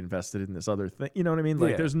because he invested in this other thing. You know what I mean?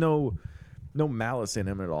 Like Yeah. there's no malice in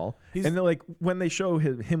him at all. And then like when they show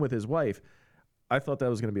him with his wife, I thought that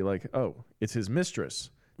was gonna be like, oh, it's his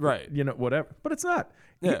mistress. Right. You know, whatever. But it's not.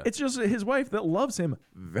 Yeah. It's just his wife that loves him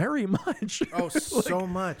very much. Oh, so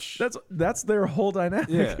much. That's their whole dynamic.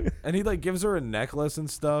 Yeah. And he like gives her a necklace and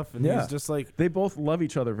stuff, and Yeah. he's just like, They both love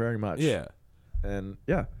each other very much. yeah. And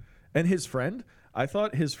yeah. And his friend, I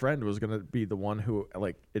thought his friend was gonna be the one who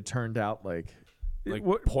like it turned out like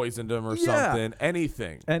Poisoned him or Yeah. something.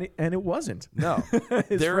 Anything. and it wasn't. No.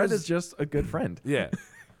 His There friend is- is just a good friend. Yeah.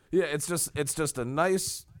 Yeah, it's just a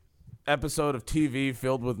nice episode of TV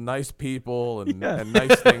filled with nice people and, Yeah. and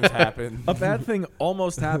nice things happen. A bad thing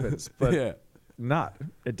almost happens, but Yeah. not.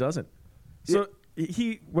 It doesn't. So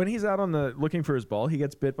when he's out on the looking for his ball, he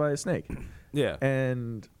gets bit by a snake. Yeah.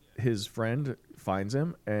 And his friend finds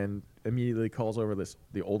him and immediately calls over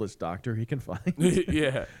the oldest doctor he can find.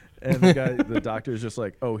 Yeah. And the doctor is just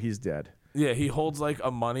like, "Oh, he's dead." Yeah, he holds like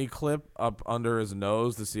a money clip up under his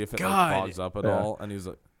nose to see if it like, God. fogs up at Yeah. all, and he's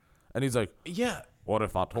like, Yeah. "What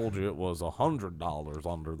if I told you it was $100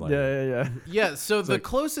 under there?" Yeah. Yeah, so the like,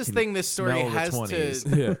 closest thing this story smell the has 20s.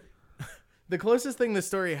 to Yeah. the closest thing this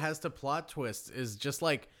story has to plot twists is just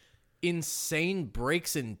like insane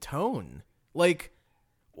breaks in tone. Like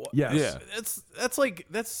Yes. Yeah.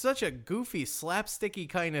 that's such a goofy slapsticky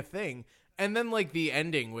kind of thing. And then like the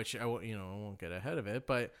ending, which I won't get ahead of it,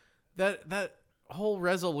 but that whole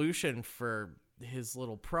resolution for his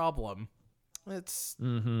little problem, it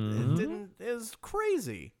is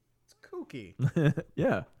crazy. It's kooky.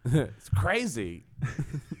 Yeah. It's crazy.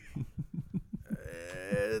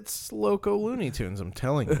 It's Loco Looney Tunes, I'm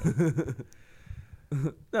telling you.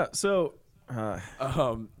 No, so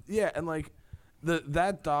Yeah, and like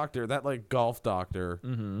that doctor, that like golf doctor,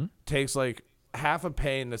 takes like half a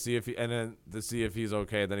pain to see if he's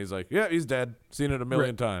okay. Then he's like, "Yeah, he's dead. Seen it a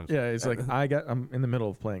million times." yeah, he's like, I'm in the middle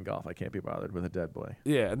of playing golf. I can't be bothered with a dead boy.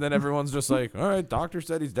 Yeah, and then everyone's just like, "All right, doctor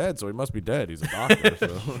said he's dead, so he must be dead. He's a doctor."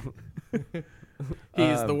 So.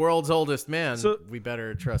 He's the world's oldest man. so- We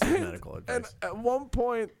better trust his medical And advice. at one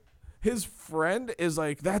point, his friend is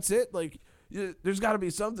like, "That's it. Like, there's got to be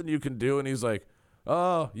something you can do." And he's like,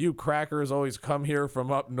 "Oh, you crackers always come here from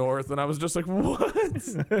up north." And I was just like, "What?"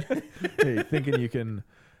 Hey, thinking you can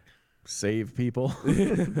save people?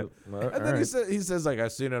 And then he says like,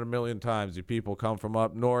 "I've seen it a million times. You people come from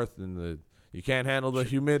up north, and you can't handle the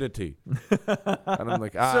humidity. And I'm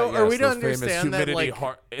like, So are we to those famous understand that, humidity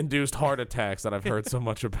like- induced heart attacks that I've heard so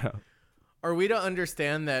much about. Are we to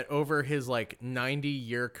understand that over his like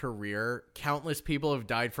 90-year career, countless people have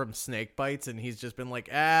died from snake bites, and he's just been like,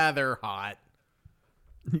 they're hot.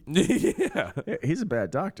 Yeah. Yeah, he's a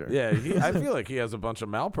bad doctor. Yeah, I feel like he has a bunch of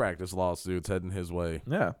malpractice lawsuits heading his way.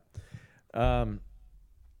 Yeah.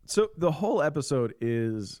 So the whole episode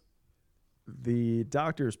is the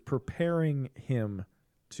doctors preparing him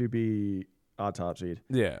to be autopsied,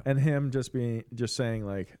 Yeah. and him just saying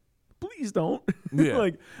like, "Please don't." Yeah.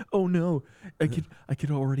 Like, "Oh no, I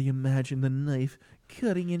could already imagine the knife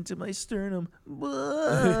cutting into my sternum."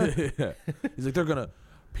 Yeah. He's like, they're going to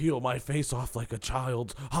peel my face off like a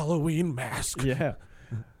child's Halloween mask. Yeah.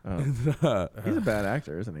 He's a bad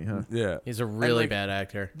actor, isn't he? Huh? Yeah. He's a really like, bad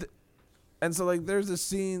actor. And so, like, there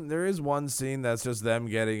is one scene that's just them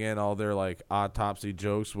getting in all their, like, autopsy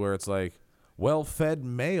jokes where it's like, well-fed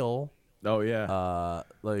male, Oh yeah.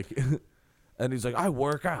 like, and he's like, I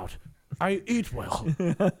work out. I eat well.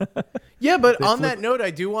 Yeah, but on that note,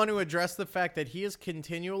 I do want to address the fact that he is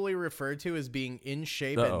continually referred to as being in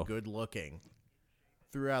shape and good looking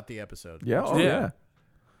throughout the episode. Yeah. Oh Yeah. yeah.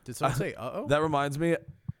 Did someone say, uh-oh? That reminds me.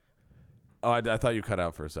 Oh, I thought you cut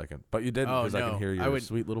out for a second, but you didn't Oh, because I no. can hear I your would-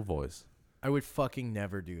 sweet little voice. I would fucking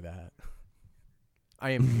never do that.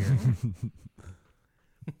 I am here.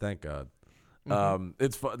 Thank God.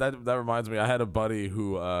 It's that reminds me. I had a buddy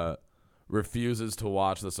who refuses to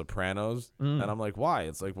watch The Sopranos, and I'm like, why?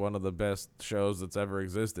 It's like one of the best shows that's ever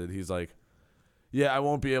existed. He's like, yeah, I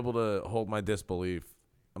won't be able to hold my disbelief.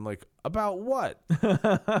 I'm like, about what?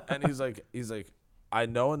 And he's like, I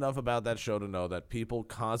know enough about that show to know that people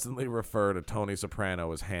constantly refer to Tony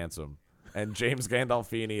Soprano as handsome, and James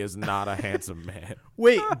Gandolfini is not a handsome man.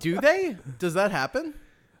 Wait, do they? Does that happen?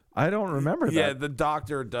 I don't remember that. Yeah, the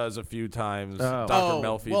doctor does a few times. Oh. Dr.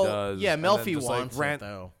 Melfi does. Yeah, and then Melfi just, like, wants it,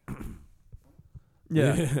 though.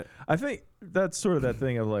 Yeah. I think that's sort of that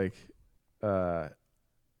thing of like,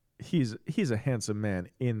 he's a handsome man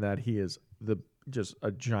in that he is just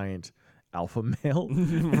a giant alpha male.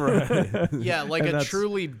 Right. Yeah, like And a that's-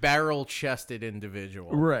 truly barrel-chested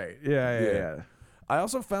individual. Right. Yeah. Yeah. I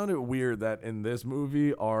also found it weird that in this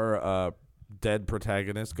movie, our dead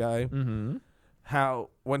protagonist guy, how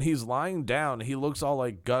when he's lying down, he looks all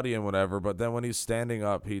like gutty and whatever, but then when he's standing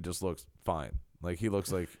up, he just looks fine. Like he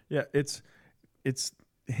looks like Yeah. It's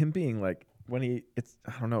him being like I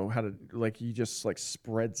don't know how to, like, he just like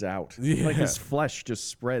spreads out. Yeah. Like his flesh just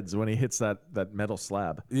spreads when he hits that metal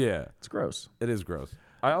slab. yeah, It's gross. it is gross.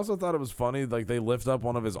 I also thought it was funny, like they lift up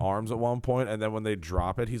one of his arms at one point, and then when they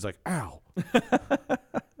drop it, he's like, "Ow!"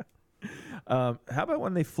 How about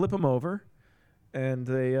when they flip him over, and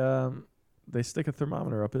they stick a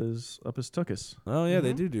thermometer up his tuchus? Oh yeah,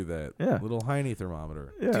 they do that. Yeah. Little Heine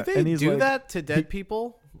thermometer. Yeah. Do they and he's do like, that to dead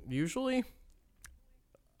people, usually?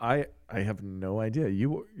 I have no idea.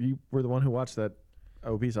 You were the one who watched that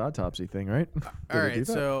obese autopsy thing, right? Did All they do right, that?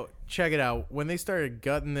 so check it out. When they started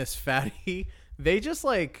gutting this fatty, they just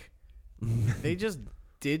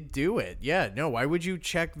did do it. Yeah, no, why would you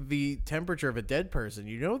check the temperature of a dead person?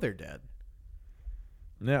 You know they're dead.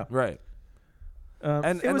 Yeah. Right.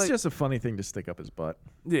 And it and was like- just a funny thing to stick up his butt.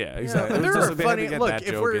 Yeah, exactly. There It was are just, they had funny- to get look, that if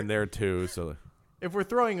joke we're- in there too. So If we're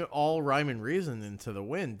throwing all rhyme and reason into the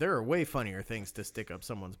wind, there are way funnier things to stick up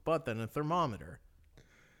someone's butt than a thermometer.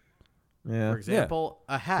 Yeah. For example,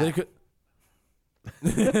 a hat. they could.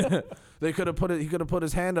 They could have put it. He could have put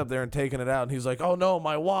his hand up there and taken it out, and he's like, "Oh no,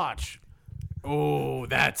 my watch." Oh,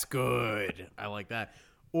 that's good. I like that.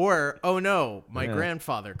 Or, oh no, my Yeah.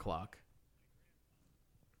 grandfather clock.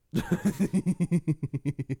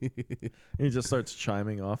 He just starts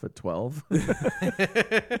chiming off at 12.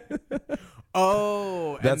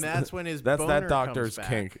 Oh, That's- and that's when his That's boner that doctor's comes back.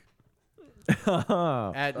 kink.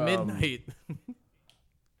 At midnight.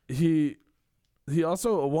 He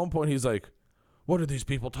also at one point he's like, "What are these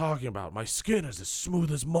people talking about? My skin is as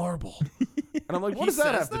smooth as marble." And I'm like, "What He does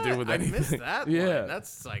that says have to do with I anything?" missed that Yeah. line. That's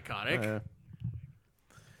psychotic.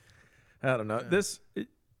 I don't know.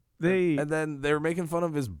 They And then they were making fun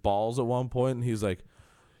of his balls at one point, and he's like,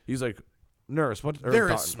 "Nurse, what?" or They're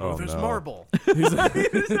doc- as smooth oh, as no. marble. He's like,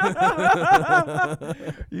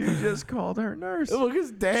 you just called her nurse. Look,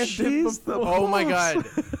 his dad did She's the before. Oh my god.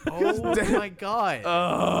 Oh damn- my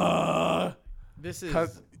god. This is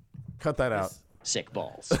Cut that out. Sick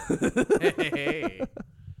balls. hey.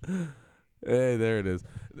 Hey, there it is.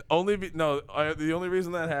 The only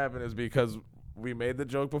reason that happened is because we made the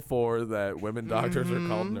joke before that women doctors are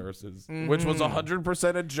called nurses, which was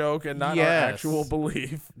 100% a joke and not our Yes. actual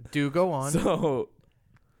belief. Do go on.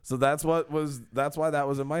 So that's why that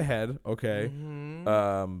was in my head. Okay.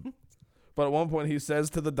 But at one point he says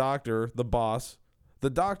to the doctor, the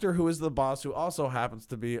doctor who is the boss, who also happens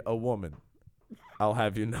to be a woman. I'll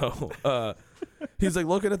have you know. He's like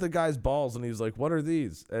looking at the guy's balls, and he's like, "What are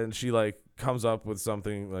these?" And she like comes up with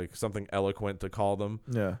something eloquent to call them.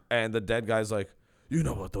 Yeah. And the dead guy's like, "You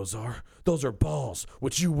know what those are? Those are balls,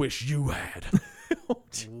 which you wish you had."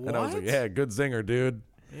 And I was like, "Yeah, good zinger, dude."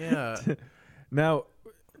 Yeah. Now,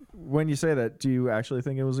 when you say that, do you actually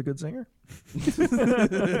think it was a good singer?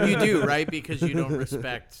 You do, right? Because you don't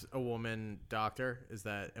respect a woman doctor. Is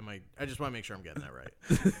that? I just want to make sure I'm getting that right.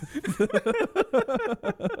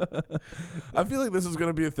 I feel like this is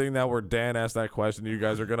gonna be a thing now where Dan asked that question. You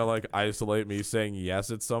guys are gonna like isolate me saying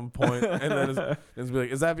yes at some point, and then it's be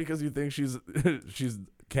like, "Is that because you think she's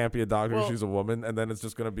can't be a doctor? Well- She's a woman?" And then it's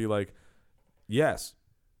just gonna be like, "Yes."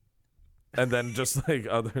 And then just like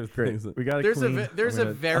other things. We got There's clean. there's I'm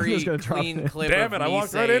a just very gonna drop clean it. clip. Damn of it! I me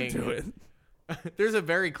walked right saying, into it. There's a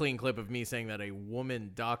very clean clip of me saying that a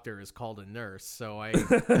woman doctor is called a nurse. So and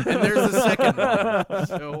there's a second one.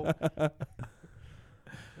 So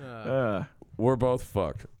We're both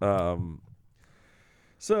fucked. So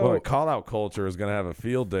Boy, call out culture is gonna have a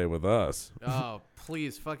field day with us. oh,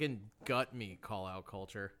 please fucking gut me, call out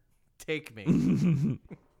culture. Take me. I'm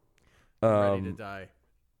ready to die.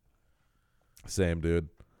 Same, dude.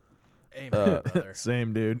 Amen, brother.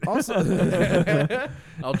 same dude. Also,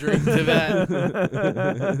 I'll drink to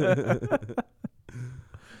that.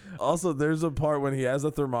 also, there's a part when he has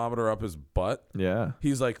a thermometer up his butt. Yeah.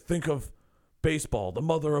 He's like, "Think of baseball, the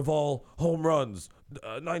mother of all home runs,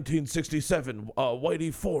 1967,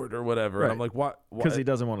 Whitey Ford or whatever." Right. And I'm like, "What?" Because he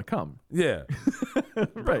doesn't want to come. Yeah,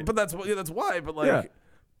 Right. but that's why. But like, Yeah.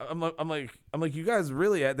 I'm like, you guys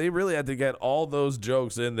they really had to get all those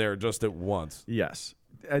jokes in there just at once. Yes.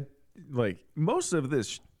 Like most of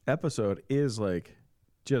this episode is like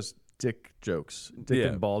just dick jokes, Yeah.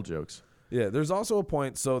 and ball jokes. Yeah, there's also a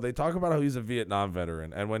point. So they talk about how he's a Vietnam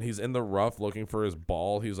veteran, and when he's in the rough looking for his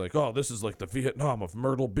ball, he's like, "Oh, this is like the Vietnam of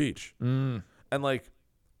Myrtle Beach." And like,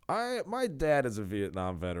 my dad is a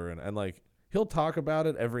Vietnam veteran, and like he'll talk about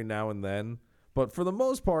it every now and then. But for the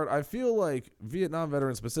most part, I feel like Vietnam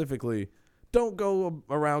veterans specifically don't go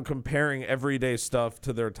around comparing everyday stuff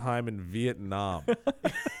to their time in Vietnam.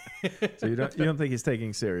 So you don't think he's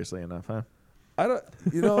taking seriously enough, huh? I don't,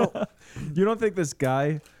 you know. You don't think this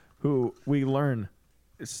guy who we learn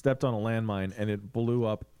stepped on a landmine and it blew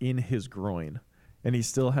up in his groin, and he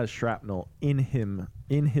still has shrapnel in him,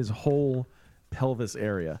 in his whole pelvis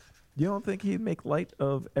area. You don't think he'd make light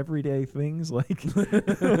of everyday things like?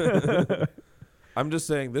 I'm just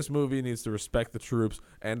saying this movie needs to respect the troops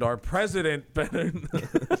and our president better.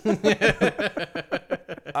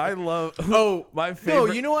 I love. Oh, my no,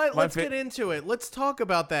 favorite. you know what? my Let's fa- get into it. Let's talk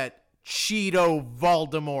about that Cheeto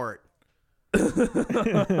Voldemort.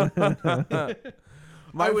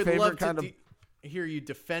 My I would favorite love kind to of. hear you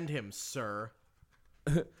defend him, sir.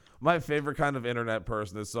 My favorite kind of internet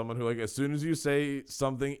person is someone who, like, as soon as you say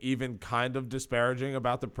something even kind of disparaging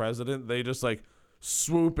about the president, they just like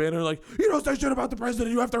swoop in and like, "You don't say shit about the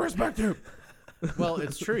president. You have to respect him." Well,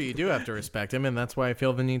 it's true. You do have to respect him, and that's why I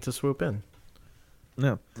feel the need to swoop in.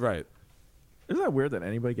 No. Right. Isn't that weird that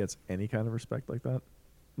anybody gets any kind of respect like that?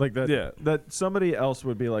 Like that? Yeah. That somebody else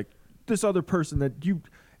would be like, this other person that you.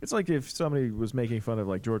 It's like if somebody was making fun of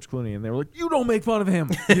like George Clooney and they were like, "You don't make fun of him.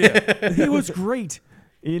 Yeah. He was great."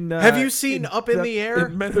 Have you seen Up in the Air?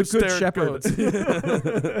 In Men The Who Good Stare at Shepherd.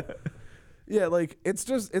 Goats. Yeah, like it's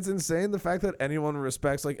insane the fact that anyone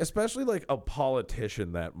respects, like, especially like a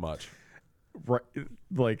politician that much. Right,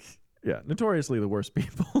 like, yeah, notoriously the worst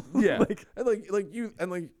people. Yeah, like,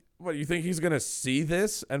 what, you think he's gonna see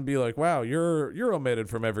this and be like, "Wow, you're omitted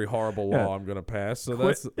from every horrible law Yeah. I'm gonna pass." So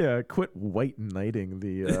quit white knighting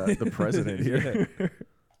the president here.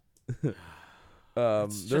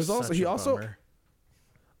 there's also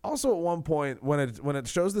at one point when it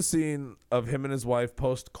shows the scene of him and his wife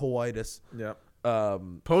post coitus. Yeah,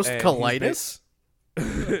 Post colitis?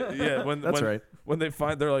 Yeah, That's right. When they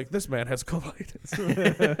find, they're like, "This man has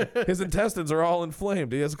colitis. His intestines are all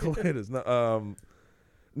inflamed. He has colitis."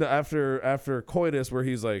 No, after coitus, where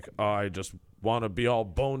he's like, "Oh, I just want to be all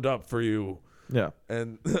boned up for you." yeah.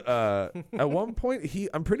 And at one point,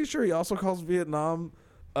 I'm pretty sure he also calls Vietnam,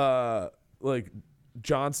 like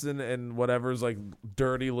Johnson and whatever's like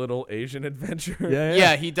dirty little Asian adventure.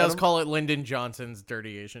 Yeah, he does call it Lyndon Johnson's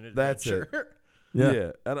Dirty Asian Adventure. That's it. Yeah.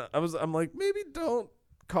 Yeah. And I'm like, maybe don't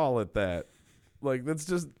call it that. Like, that's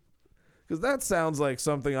just because that sounds like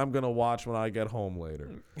something I'm gonna watch when I get home later.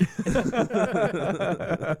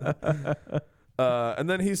 And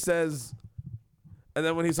then he says, And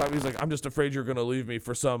then when he's talking, he's like, I'm just afraid you're going to leave me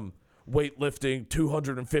for some weightlifting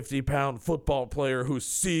 250-pound football player whose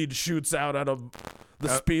seed shoots out at the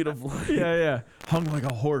speed of light. Yeah. Hung like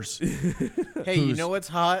a horse. Hey, you know what's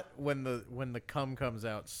hot when the cum comes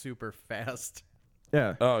out super fast.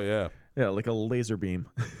 Yeah. Oh, yeah. Yeah, like a laser beam.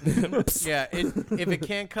 Yeah, if it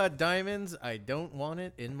can't cut diamonds, I don't want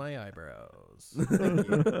it in my eyebrows. Thank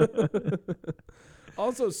you.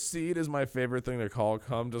 Also, seed is my favorite thing to call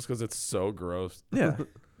cum just because it's so gross. Yeah.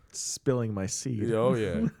 Spilling my seed. Oh,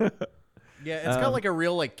 yeah. Yeah, it's got like a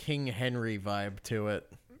real like King Henry vibe to it.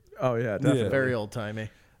 Oh, yeah, definitely. Very old timey.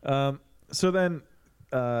 So then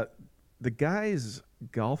the guys'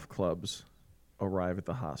 golf clubs arrive at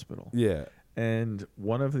the hospital. Yeah. And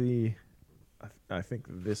one of the, I think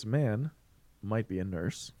this man might be a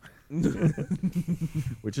nurse,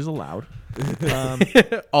 which is allowed.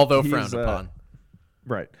 Although he's, frowned upon.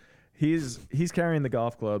 Right. He's carrying the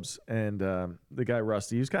golf clubs, and the guy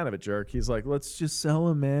Rusty, he's kind of a jerk. He's like, "Let's just sell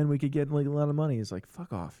them, man. We could get like a lot of money." He's like,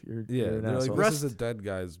 "Fuck off. You're an They're like, asshole." this is a dead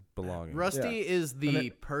guy's belongings. Rusty Yeah. is the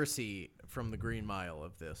Percy from the Green Mile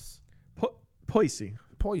of this. Poisey.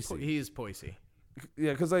 Poisey. He is Poisey.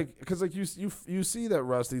 Yeah, because you see that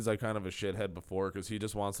Rusty's like kind of a shithead before because he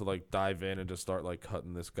just wants to like dive in and just start like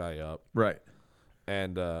cutting this guy up. Right.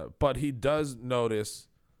 And but he does notice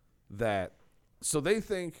that. So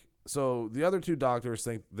the other two doctors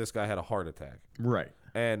think this guy had a heart attack. Right.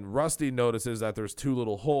 And Rusty notices that there's 2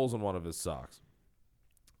 little holes in one of his socks.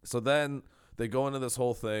 So then they go into this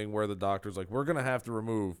whole thing where the doctor's like, we're going to have to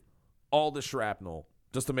remove all the shrapnel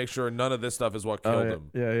just to make sure none of this stuff is what killed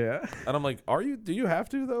him. Yeah. And I'm like, do you have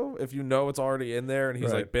to, though? If you know it's already in there and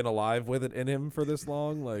he's, Right. like, been alive with it in him for this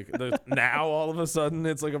long? Like, now all of a sudden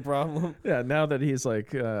it's, like, a problem? Yeah, now that he's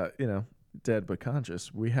like, dead but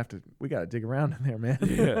conscious, we got to dig around in there, man.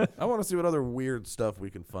 Yeah. I want to see what other weird stuff we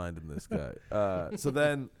can find in this guy. So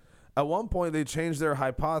then at one point they change their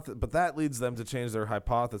hypothesis, but that leads them to change their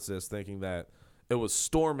hypothesis, thinking that it was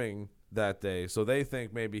storming that day. So they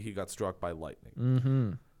think maybe he got struck by lightning.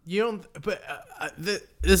 Mm-hmm. You don't, but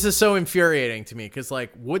this is so infuriating to me because,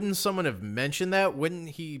 like, wouldn't someone have mentioned that? Wouldn't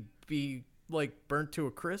he be, like, burnt to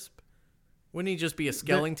a crisp? Wouldn't he just be a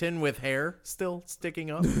skeleton with hair still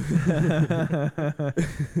sticking up?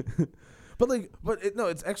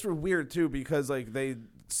 It's extra weird too because like they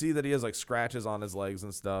see that he has like scratches on his legs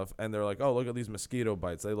and stuff, and they're like, "Oh, look at these mosquito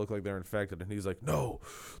bites. They look like they're infected." And he's like, "No,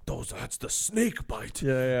 that's the snake bite.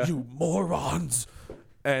 Yeah. You morons."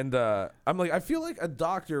 And I'm like, I feel like a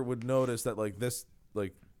doctor would notice that like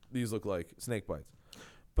these look like snake bites.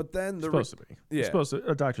 But then Supposed to be. Yeah.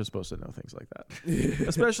 A doctor's supposed to know things like that.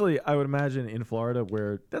 Especially, I would imagine, in Florida,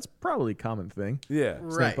 where that's probably a common thing. Yeah.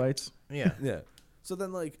 Snake Right. bites. Yeah. Yeah. So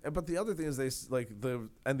then, like, but the other thing is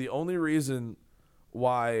the only reason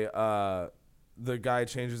why the guy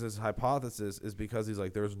changes his hypothesis is because he's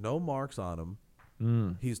like, there's no marks on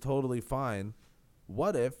him. He's totally fine.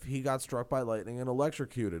 What if he got struck by lightning and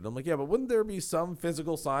electrocuted? I'm like, yeah, but wouldn't there be some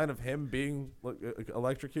physical sign of him being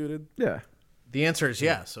electrocuted? Yeah. The answer is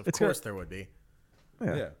yes. Of It's course got- there would be.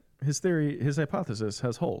 Yeah. His hypothesis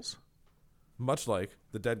has holes. Much like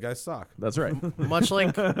the dead guy's sock. That's right. Much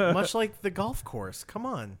like the golf course. Come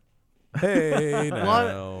on. Hey, A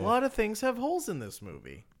lot of things have holes in this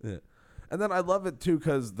movie. Yeah. And then I love it too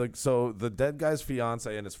because the dead guy's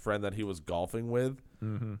fiance and his friend that he was golfing with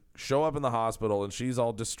show up in the hospital, and she's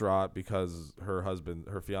all distraught because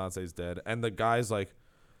her fiance's dead, and the guy's like,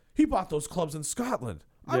 he bought those clubs in Scotland.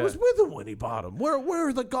 I Yeah. was with him when he bought them. Where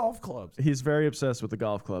are the golf clubs? He's very obsessed with the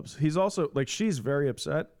golf clubs. He's also like, she's very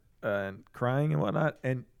upset and crying and whatnot,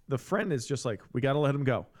 and the friend is just like, we got to let him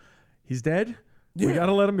go. He's dead. We Yeah. got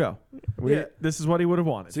to let him go. Yeah. This is what he would have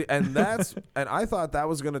wanted. See, and and I thought that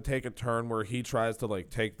was gonna take a turn where he tries to like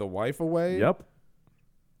take the wife away. Yep.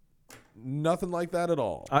 Nothing like that at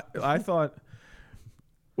all. I thought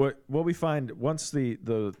what we find once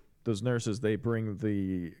those nurses, they bring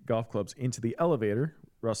the golf clubs into the elevator,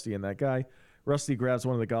 Rusty and that guy. Rusty grabs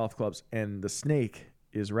one of the golf clubs, and the snake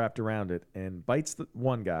is wrapped around it and bites the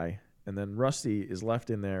one guy, and then Rusty is left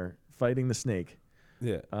in there fighting the snake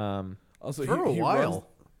Yeah. Also, For a he while. runs-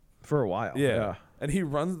 for a while. Yeah. And he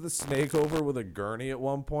runs the snake over with a gurney at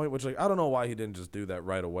one point, which, like, I don't know why he didn't just do that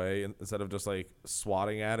right away instead of just, like,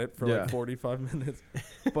 swatting at it for, Yeah. like, 45 minutes.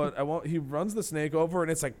 But he runs the snake over,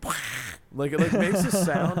 and it's like, like, it, like, makes a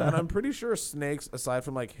sound. And I'm pretty sure snakes, aside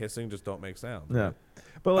from, like, hissing, just don't make sound. Yeah.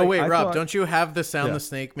 But like, Oh wait, I Rob, thought- don't you have the sound Yeah. the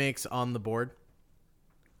snake makes on the board?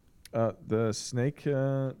 the snake?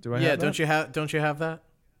 Do I? Yeah, have don't you have that?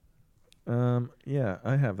 Yeah,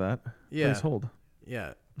 I have that. Yeah. Please hold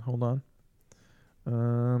Yeah. on.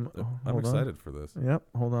 I'm Hold on. excited for this. Yep.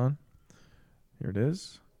 Hold on. Here it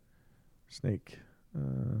is. Snake.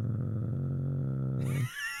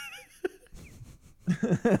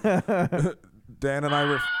 Dan and I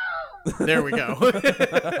were. There we go.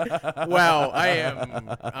 Wow,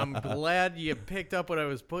 I'm glad you picked up what I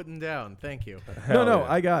was putting down. Thank you. No, yeah.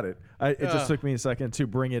 I got it. It just took me a second to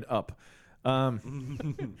bring it up.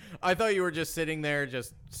 I thought you were just sitting there,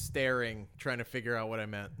 just staring, trying to figure out what I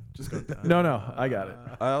meant. Just go. No, I got it.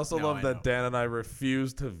 I also No, love I that know. Dan and I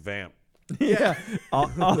refuse to vamp. Yeah,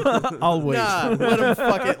 I'll wait. Nah, let him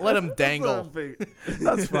fuck it. Let him dangle.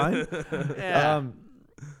 That's fine. Yeah.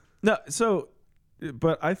 No, so,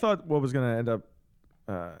 but I thought what was going to end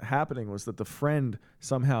up happening was that the friend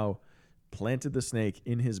somehow planted the snake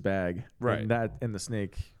in his bag, Right. and the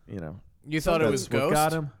snake, You thought it was that's what Ghost?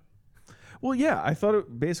 got him. Well, yeah, I thought it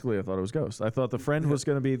was Ghost. I thought the friend was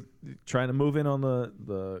going to be trying to move in on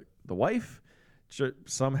the wife,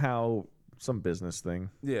 somehow some business thing,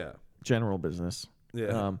 Yeah. general business.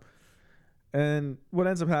 Yeah. And what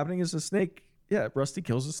ends up happening is the snake. Yeah, Rusty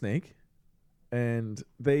kills the snake, and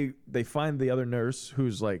they find the other nurse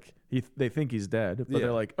who's like they think he's dead, but Yeah.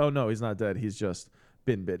 they're like, oh no, he's not dead. He's just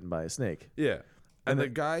been bitten by a snake. Yeah. And the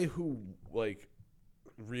then- guy who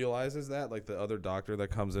realizes that, like the other doctor that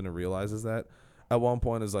comes in and realizes that, at one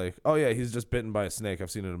point is like, oh yeah, he's just bitten by a snake.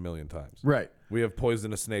 I've seen it a million times. Right. We have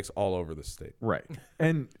poisonous snakes all over the state. Right.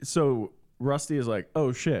 And so Rusty is like,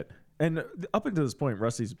 oh shit. And up until this point,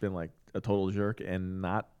 Rusty's been like a total jerk and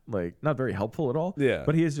not very helpful at all. Yeah.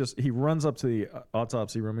 But he runs up to the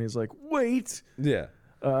autopsy room and he's like, wait. Yeah.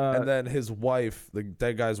 And then his wife, the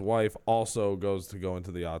dead guy's wife, also goes to go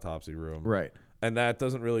into the autopsy room. Right. And that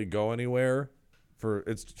doesn't really go anywhere.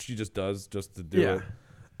 She just does just to do Yeah. it.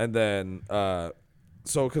 And then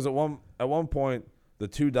because at one point the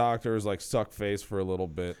two doctors like suck face for a little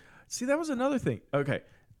bit. See, that was another thing. Okay.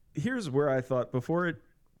 Here's where I thought before it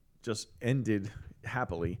just ended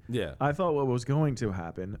happily. Yeah. I thought what was going to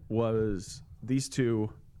happen was these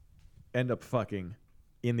two end up fucking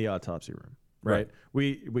in the autopsy room. Right.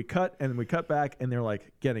 We cut back and they're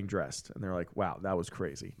like getting dressed and they're like, wow, that was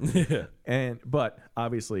crazy. Yeah. But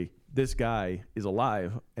obviously this guy is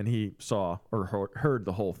alive and he saw or heard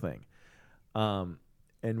the whole thing.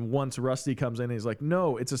 And once Rusty comes in and he's like,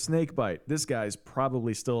 no, it's a snake bite. This guy's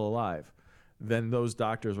probably still alive. Then those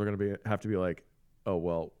doctors were going to have to be like, oh,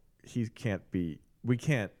 well, we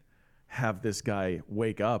can't have this guy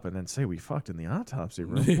wake up and then say we fucked in the autopsy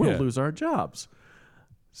room. Yeah. We'll lose our jobs.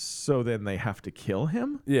 So then they have to kill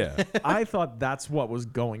him? Yeah. I thought that's what was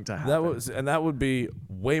going to happen. that would be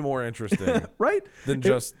way more interesting right? than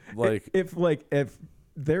just like if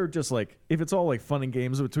they're just like if it's all like fun and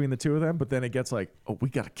games between the two of them, but then it gets like, oh, we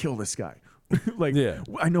got to kill this guy. Like, Yeah.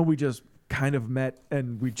 I know we just kind of met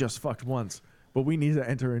and we just fucked once, but we need to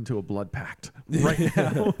enter into a blood pact right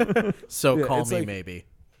now. So Yeah, call it's me like- maybe.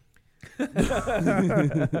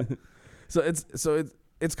 So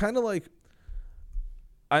it's kind of like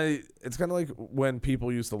it's kind of like when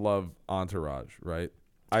people used to love Entourage, right?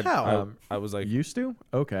 How? I was like, Used to?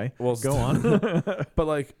 Okay. well, Go on. but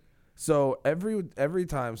like, so every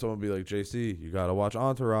time someone would be like, JC, you gotta watch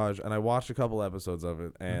Entourage, and I watched a couple episodes of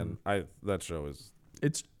it, and that show is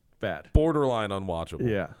It's bad. borderline unwatchable.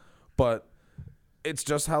 Yeah. But it's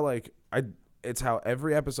just how it's how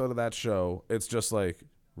every episode of that show, it's just like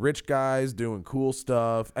rich guys doing cool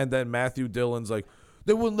stuff, and then Matthew Dillon's like,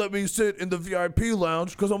 they wouldn't let me sit in the VIP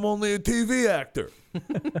lounge because I'm only a TV actor.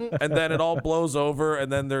 And then it all blows over,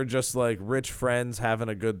 and then they're just like rich friends having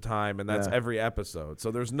a good time, and that's Yeah. every episid. So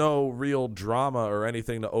there's no real drama or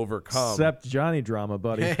anything to overcome. Except Johnny Drama,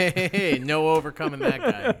 buddy. Hey, no overcoming that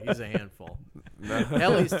guy. He's a handful.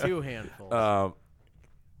 Hell, he's two handfuls.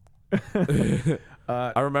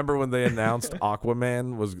 I remember when they announced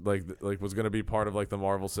Aquaman was was going to be part of like the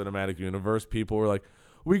Marvel Cinematic Universe. People were like,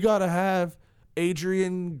 "We got to have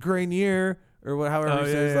Adrian Grenier or however he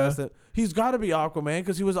says his last name. He's got to be Aquaman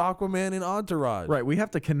because he was Aquaman in Entourage." Right. We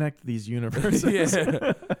have to connect these universes.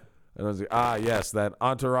 Yeah. And I was like, yes, that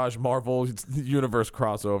Entourage Marvel Universe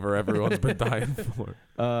crossover everyone's been dying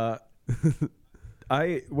for.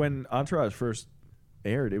 When Entourage first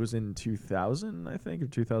aired, it was in 2000, I think, or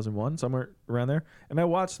 2001, somewhere around there. And I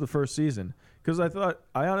watched the first season because I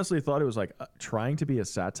honestly thought it was like trying to be a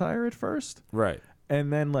satire at first. Right.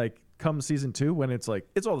 And then like come season 2 when it's like,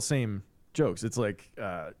 it's all the same jokes. It's like,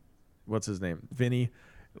 what's his name? Vinny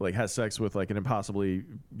like has sex with like an impossibly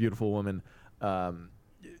beautiful woman.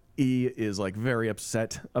 E is like very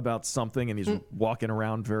upset about something and he's walking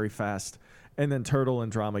around very fast. And then Turtle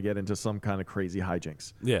and Drama get into some kind of crazy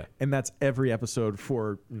hijinks. Yeah. And that's every episode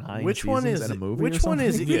for 9 Which seasons one is and a movie. which or one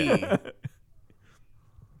is something. E?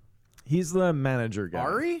 He's the manager guy.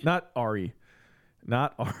 Ari? Not Ari.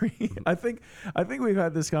 not Ari. I think we've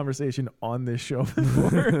had this conversation on this show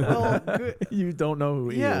before. Well, good. You don't know who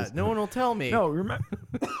he Yeah, is. no one will tell me. No, remember.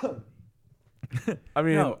 I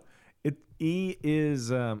mean, No, he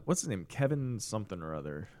is what's his name? Kevin something or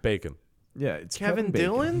other. Bacon. Yeah, it's Kevin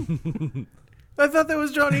Bacon. Dillon? I thought that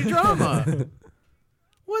was Johnny Drama.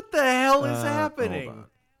 What the hell is Hold happening? on.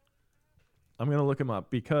 I'm gonna look him up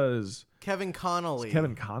because Kevin Connolly.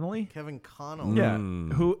 Kevin Connolly. Kevin Connolly. Yeah,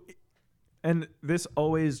 Mm. who, and this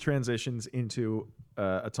always transitions into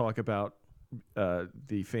a talk about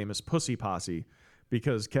the famous Pussy Posse,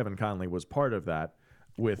 because Kevin Connolly was part of that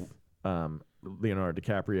with Leonardo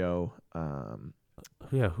DiCaprio,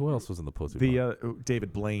 Yeah, who else was in the Pussy?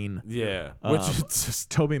 David Blaine, yeah, which is um,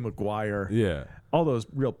 just Tobey Maguire, yeah. all those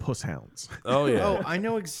real puss hounds. Oh yeah. Oh, I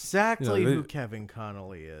know exactly Yeah, they- who Kevin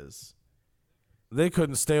Connolly is. They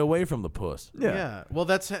couldn't stay away from the puss. Yeah. Well,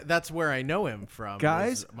 that's where I know him from.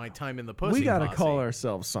 Guys, is my time in the Pussy We gotta Posse. call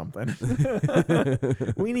ourselves something.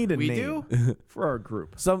 We need a We name do? for our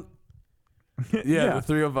group. Some. Yeah, the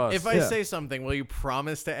three of us. If I Yeah. say something, will you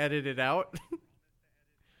promise to edit it out?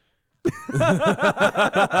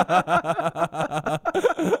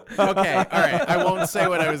 Okay, all right. I won't say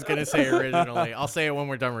what I was going to say originally. I'll say it when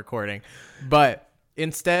we're done recording. But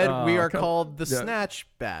instead, we are called the yeah. Snatch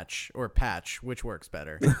Batch or Patch, which works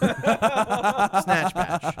better. Snatch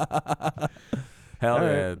Batch. Hell All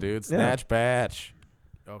yeah, right. dude. Yeah. Snatch batch.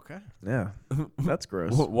 Okay. Yeah, that's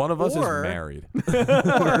gross. One of us Or- is married.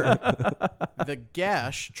 Or the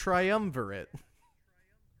Gash Triumvirate.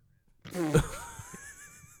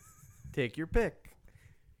 Take your pick.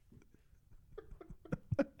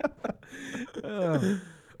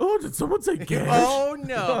 Oh, did someone say gash? Oh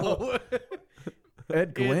no!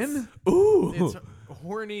 Ed Gwynn? Ooh. It's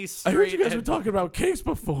horny I straight. heard you guys were Ed- talking about cakes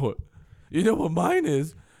before. You know what mine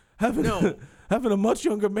is? Having No. having a much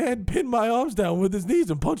younger man pin my arms down with his knees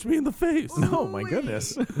and punch me in the face. Oh my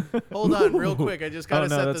goodness. Hold on, real quick. I just gotta Oh,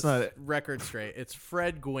 no, set that's not this it. record straight. It's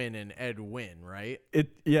Fred Gwynn and Ed Wynn, right?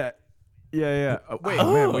 Yeah. Wait,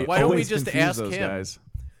 oh, man, we why don't we always just confuse ask those him? guys.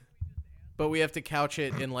 But we have to couch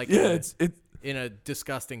it in like Yeah, a, it's in a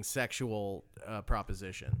disgusting sexual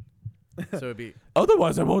proposition. So it'd be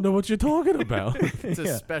otherwise I won't know what you're talking about. it's a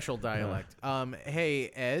Yeah. special dialect. Hey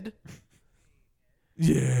Ed.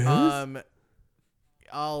 Yeah.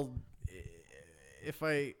 I'll if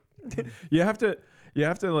I You have to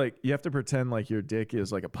pretend like your dick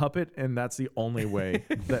is like a puppet, and that's the only way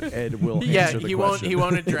that Ed will yeah answer the he question.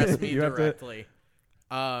 won't address me You have to- directly.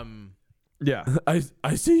 Yeah.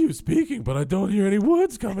 I see you speaking, but I don't hear any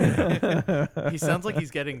words coming out. He sounds like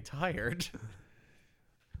he's getting tired.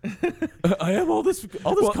 I am all this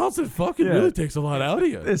constant fucking yeah. really takes a lot out of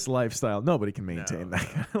you. This lifestyle, nobody can maintain that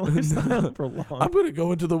kind of lifestyle for long. I'm gonna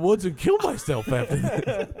go into the woods and kill myself after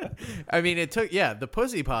that. I mean, it took the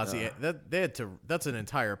Pussy Posse. That's an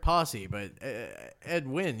entire posse, but Ed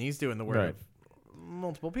Wynn, he's doing the work Right. of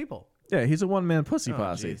multiple people. Yeah, he's a one-man pussy Oh,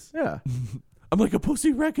 posse. jeez. Yeah. I'm like a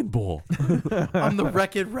pussy wrecking ball. I'm the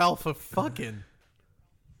Wreck-It Ralph of fucking.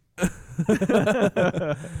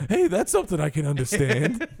 Hey, that's something I can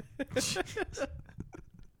understand.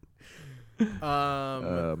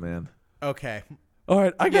 Oh man. Okay, All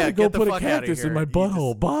right, I gotta Yeah, go get the put a fuck outta cactus here. in my You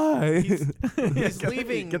butthole. Bye. he's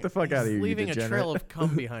leaving. Get the fuck outta he's here, you Leaving a degenerate. trail of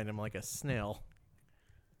cum behind him like a snail.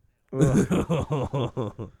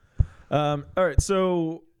 All right,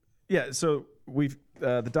 so we've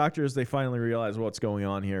the doctors, they finally realize what's going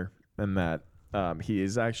on here, and that he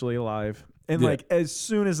is actually alive. And Yeah. like as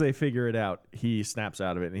soon as they figure it out, he snaps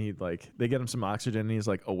out of it, and they get him some oxygen, and he's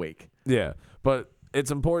like awake. Yeah, but it's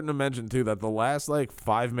important to mention too that the last like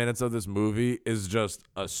 5 minutes of this movie is just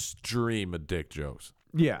a stream of dick jokes.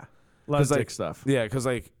 Yeah, a lot of 'Cause, like, dick stuff. Yeah, because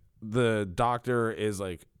like the doctor is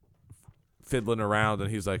like fiddling around and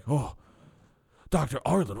he's like, "Oh, Dr.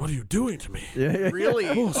 Arlen, what are you doing to me?" Yeah. Really?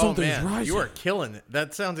 Oh, something's man, rising. you are killing it.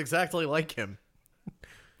 That sounds exactly like him.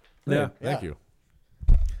 Yeah. Thank you.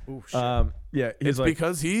 Ooh, shit. Yeah, he's It's like,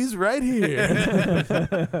 because he's right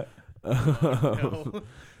here. No.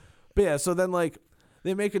 But yeah, so then like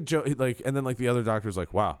they make a joke, like, and then like the other doctor's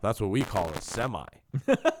like, "Wow, that's what we call a semi."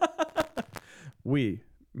 we,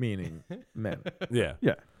 meaning men. Yeah.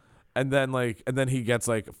 Yeah. And then he gets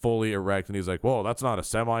like fully erect and he's like, "Whoa, that's not a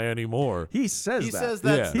semi anymore." He says He that. says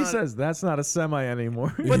that's Yeah. He not- says that's not a semi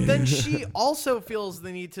anymore. But then she also feels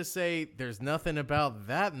the need to say there's nothing about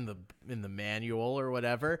that in the manual or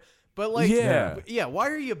whatever. But like, Yeah. why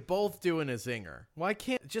are you both doing a zinger? Why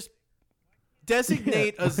can't just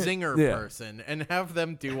designate a zinger Yeah. person and have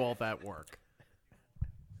them do all that work?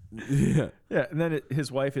 Yeah. Yeah, and then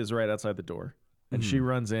his wife is right outside the door, and she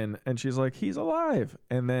runs in, and she's like, "He's alive."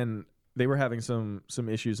 And then they were having some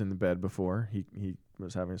issues in the bed before. He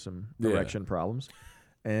was having some erection problems,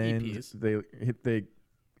 and EPs. they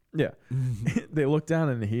they look down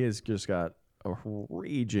and he has just got a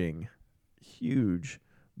raging, huge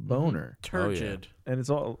boner, Turgid. and it's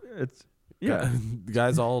The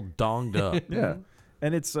guy's all donged up. yeah,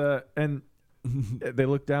 and it's and they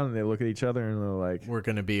look down and they look at each other and they're like, We're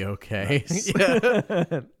gonna be okay.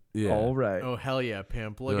 yeah. Yeah. all right, Oh hell yeah,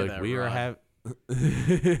 pimp! Look They're at like, that. we are rod. have.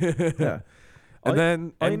 yeah. And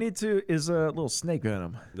then All you need to is a little snake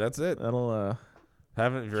venom. that's it. That'll If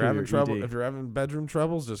you're Cure having your trouble, ED. if you're having bedroom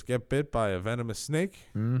troubles, just get bit by a venomous snake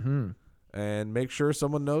and make sure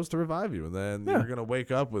someone knows to revive you, and then Yeah. you're gonna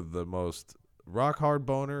wake up with the most rock hard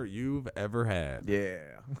boner you've ever had. yeah.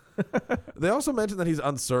 They also mentioned that he's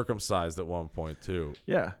uncircumcised at one point too.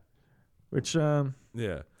 Yeah. Which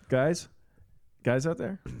Yeah. guys out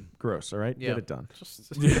there, gross, all right? Yeah. Get it done.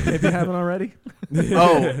 Just- If you haven't already,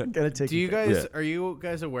 oh, get it taken. do you care guys Yeah. are you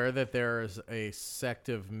guys aware that there's a sect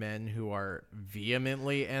of men who are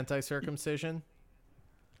vehemently anti-circumcision?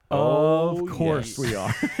 of. Oh, Of course yes. we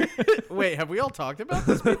are. Wait, have we all talked about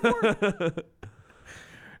this before?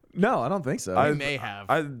 No, I don't think so. We may have.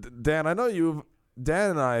 Dan, I know Dan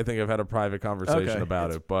and I think have had a private conversation Okay.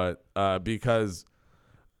 about it, but because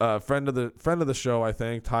friend of the show, I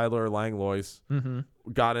think Tyler Langlois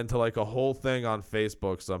got into like a whole thing on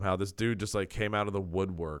Facebook somehow. This dude just like came out of the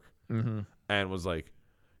woodwork and was like,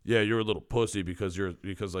 "Yeah, you're a little pussy because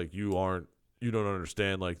like you don't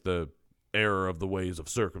understand like the error of the ways of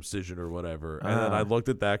circumcision or whatever." And then I looked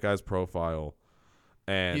at that guy's profile,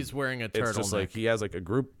 and He's wearing a it's just turtleneck. like he has like a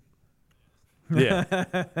group. Yeah.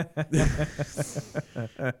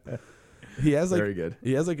 He has like Very good.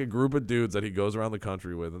 He has like a group of dudes that he goes around the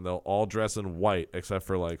country with, and they'll all dress in white except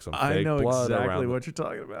for like some fake I know blood exactly around what you're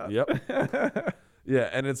talking about. Yep. Yeah,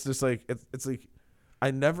 and it's just like it's like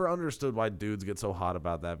I never understood why dudes get so hot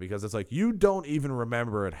about that, because it's like you don't even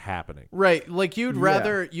remember it happening. Right, like you'd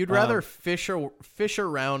rather Um, fish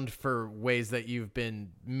around for ways that you've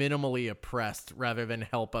been minimally oppressed rather than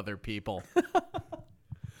help other people.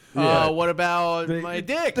 Yeah. What about They- my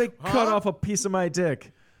dick? They cut Huh? off a piece of my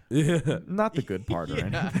dick. Yeah, Not the good part or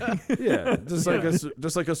anything. yeah, just like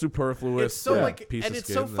a superfluous It's so like, piece and of it's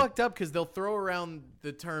skin so that- fucked up because they'll throw around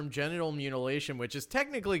the term genital mutilation, which is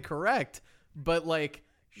technically correct, but like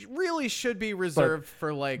really should be reserved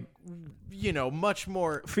for like, much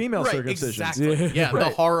more Female right, circumcisions. Exactly. Yeah, the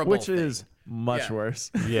Right, horrible, which thing. is much Yeah.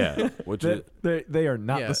 worse. Yeah, which is They are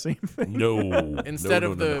not Yeah. the same thing. no. instead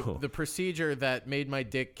no, of no, no. the procedure that made my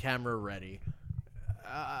dick camera ready.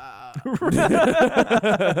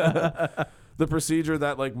 The procedure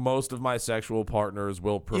that like most of my sexual partners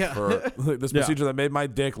will prefer. Like, this Yeah. procedure that made my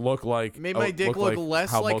dick look like Made my dick look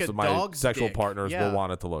less how like most a of my dog's sexual dick. partners Yeah. will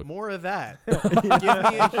want it to look. More of that.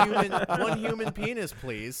 Give me one human penis,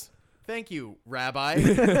 please. Thank you, Rabbi.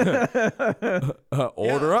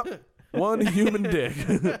 Order up one human dick.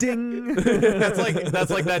 Ding.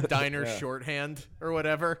 That's like that diner shorthand or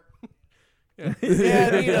whatever. Yeah,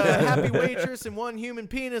 I need a happy waitress and one human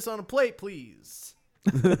penis on a plate, please.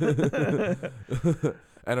 And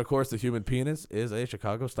of course, the human penis is a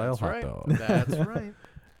Chicago style hot Right. dog. That's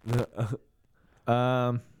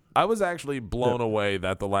right. I was actually blown away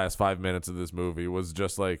that the last 5 minutes of this movie was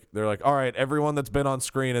just like they're like, all right, everyone that's been on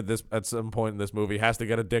screen at some point in this movie has to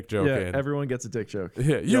get a dick joke Yeah, in. everyone gets a dick joke.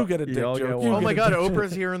 Yeah, you Y'all- get a dick y'all get joke. one. You Oh my get a God, dick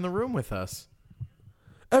Oprah's here in the room with us.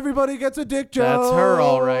 Everybody gets a dick joke. That's her,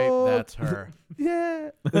 all right. That's her. Yeah.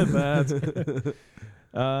 That's good.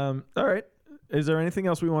 All right. Is there anything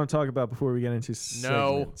else we want to talk about before we get into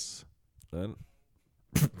segments? Then,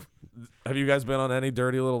 have you guys been on any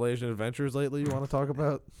dirty little Asian adventures lately you want to talk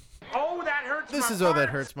about? This is all that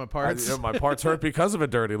hurts my parts. My parts hurt because of a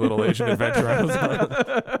dirty little Asian adventure I was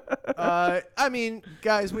on. I mean,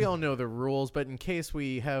 guys, we all know the rules, but in case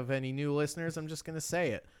we have any new listeners, I'm just going to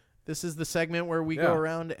say it. This is the segment where we go Yeah.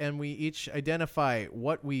 around and we each identify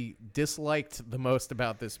what we disliked the most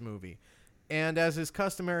about this movie. And as is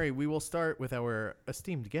customary, we will start with our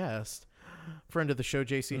esteemed guest, friend of the show,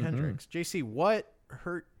 JC Hendricks. JC, what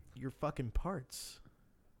hurt your fucking parts?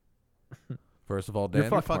 First of all, Dan. Your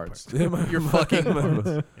fuck parts. Your fucking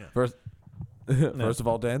parts. First of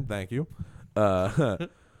all, Dan, thank you.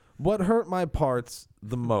 What hurt my parts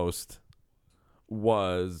the most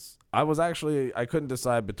was I couldn't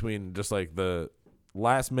decide between just like the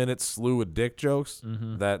last minute slew of dick jokes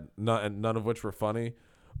that none of which were funny,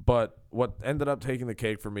 but what ended up taking the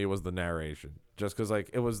cake for me was the narration. Just because like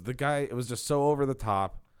it was just so over the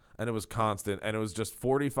top. And it was constant, and it was just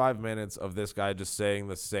 45 minutes of this guy just saying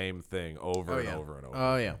the same thing over and over and over.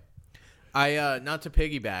 Oh, yeah. Not to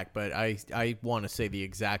piggyback, but I want to say the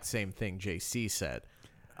exact same thing JC said.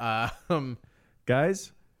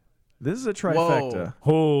 Guys, this is a trifecta.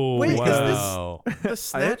 Oh, Wait, is this- wow. The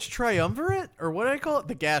Snatch Triumvirate, or what do I call it?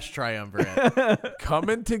 The Gas Triumvirate.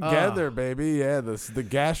 Coming together, baby. Yeah, the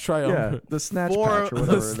gas Yeah, triumvirate. the snatch patch or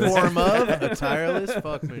whatever it is. Form of a tireless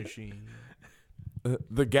fuck machine.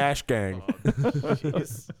 The Gash Gang.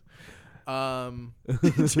 Jeez.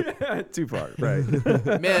 Too far,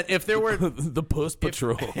 right? Man, if there were The Puss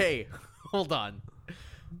Patrol. Hey, hold on.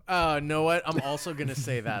 Know what? I'm also gonna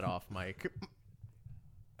say that off mic.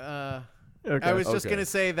 Okay. I was just Okay. gonna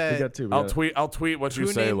say We that. got two. I'll tweet what you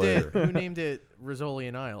Who say named later. it? Who named it Rizzoli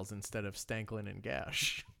and Isles instead of Stanklin and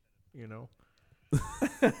Gash? You know.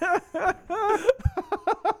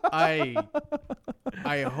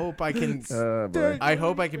 I hope I can. Boy. I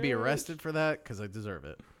hope I can be arrested for that because I deserve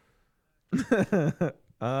it.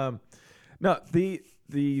 No,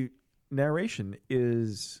 the narration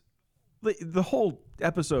is the whole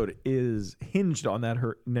episode is hinged on that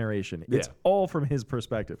narration. It's Yeah. all from his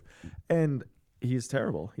perspective, and he's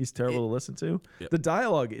terrible. He's terrible to listen to. Yep. The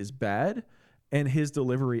dialogue is bad, and his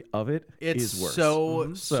delivery of it It's is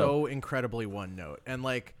worse. so incredibly one note, and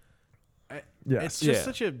like, Yes. it's just Yeah.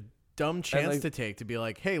 such a dumb chance like- to take to be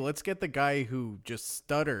like, hey, let's get the guy who just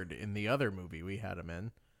stuttered in the other movie we had him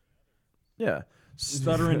in. Yeah,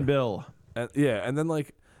 stuttering Bill. And then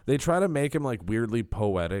like they try to make him like weirdly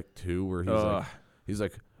poetic too, where he's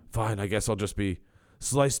like, fine, I guess I'll just be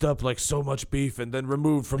sliced up like so much beef and then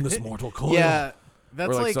removed from this mortal coil. Yeah,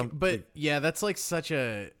 that's Or, like, some- but yeah, that's like such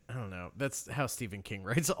a, I don't know. That's how Stephen King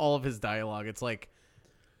writes all of his dialogue. It's like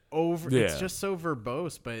over. It's Yeah. just so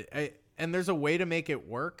verbose, but and there's a way to make it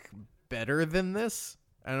work better than this.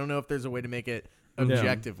 I don't know if there's a way to make it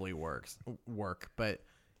objectively work, but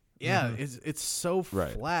yeah, it's so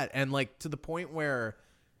Right. flat and like to the point where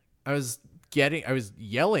I was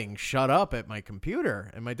yelling "shut up" at my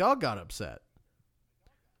computer, and my dog got upset.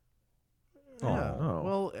 Yeah. Oh.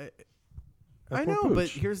 Well, That I poor know, but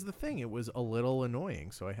pooch. here's the thing: it was a little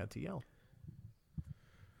annoying, so I had to yell.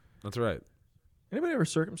 That's right. Anybody ever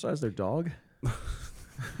circumcise their dog?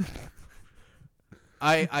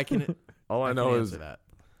 I can. All I can know is answer that.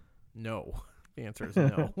 No. The answer is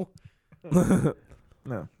no.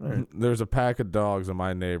 No. All right. there's a pack of dogs in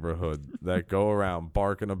my neighborhood that go around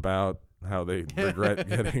barking about how they regret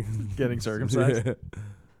Getting circumcised.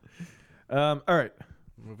 Yeah. All right.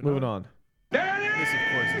 Moving on. This,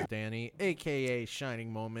 of course, is Danny, aka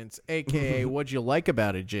Shining Moments, aka What'd You Like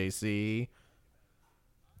About It, JC?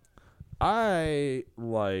 I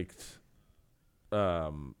liked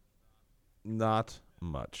not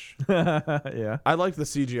much. Yeah. I liked the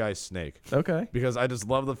CGI snake Okay. because I just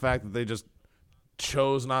love the fact that they just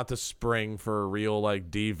chose not to spring for a real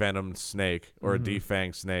like de-venomed snake or a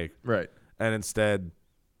defanged snake, Right. and instead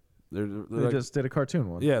they're They like, just did a cartoon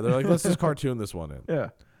one. yeah, they're like, let's just cartoon this one in. Yeah.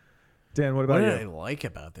 Dan, what What about did I you? like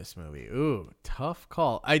about this movie? Ooh, tough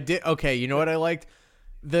call. I did. Okay, you know what I liked?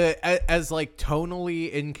 As like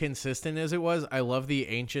tonally inconsistent as it was, I love the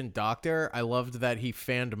ancient doctor. I loved that he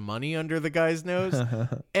fanned money under the guy's nose,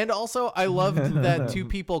 and also I loved that two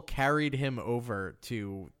people carried him over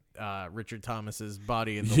to Richard Thomas's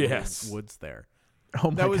body in the Yes. woods there.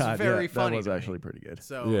 Oh my That was God. very yeah, funny That was to me. actually pretty good.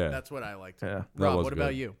 So Yeah. that's what I liked. Yeah. That Rob, was what about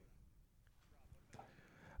good. you?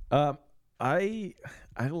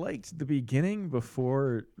 I liked the beginning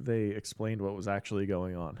before they explained what was actually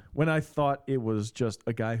going on. When I thought it was just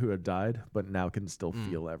a guy who had died, but now can still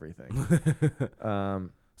feel everything.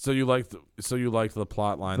 So you liked the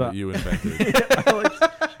plot line The- that you invented.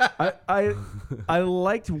 I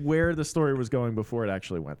liked where the story was going before it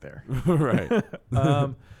actually went there. Right.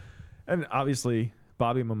 And obviously,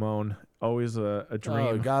 Bobby Mamone, always a dream.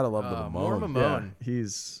 Oh, gotta love the More Mamone.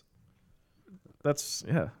 Mamone. That's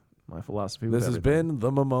my philosophy. This with has everything. been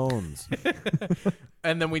the Mamones.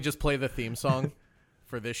 And then we just play the theme song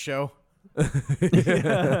for this show.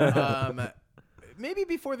 Maybe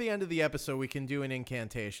before the end of the episode, we can do an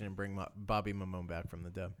incantation and bring Bobby Mamone back from the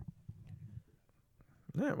dead.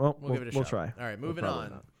 Yeah, well, We'll give it a we'll shot. try. All right, moving probably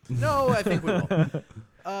on. not. No, I think we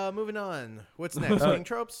will. Moving on. What's next? King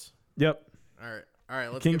tropes. Yep, All right.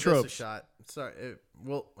 Let's King give tropes. this a shot. Sorry.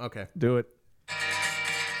 Okay. do it.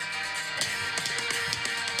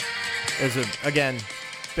 There's again,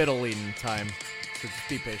 bit of leading time. So just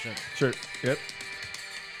be patient. Sure. Yep.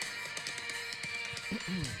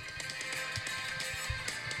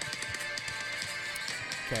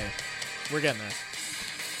 Okay, we're getting there.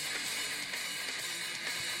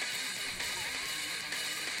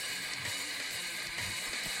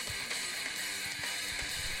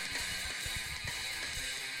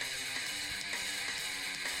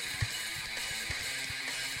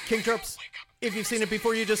 King tropes. If you've seen it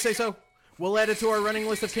before, you just say so. We'll add it to our running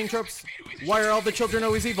list of king tropes. Why are all the children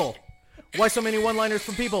always evil? Why so many one-liners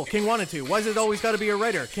from people? King wanted to. Why's it always got to be a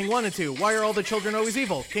writer? King wanted to. Why are all the children always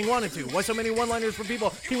evil? King wanted to. Why so many one-liners from people?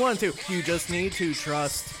 King wanted to. You just need to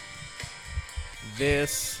trust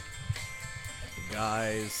this,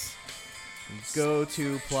 guys. Go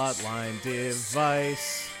to plotline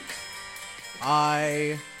device.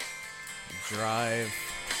 I drive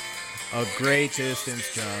a great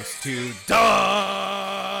distance just to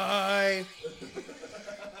die.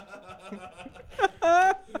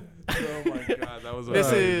 Oh my god, that was This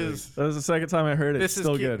amazing. is That was the second time I heard it. this is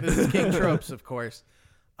Still King, good. This is King Tropes, of course.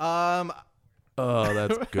 Oh,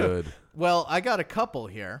 that's good. Well, I got a couple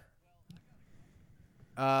here.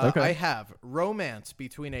 Okay. I have romance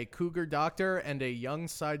between a cougar doctor and a young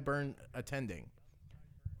sideburn attending.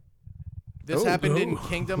 This happened in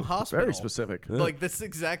Kingdom Hospital. Very specific. Like this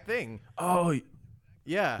exact thing. Oh,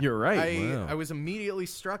 Yeah, You're right. Wow. I was immediately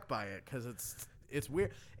struck by it because it's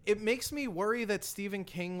weird. It makes me worry that Stephen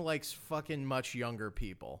King likes fucking much younger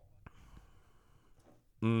people.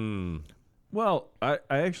 well, I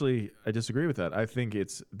actually I disagree with that. I think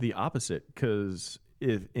it's the opposite because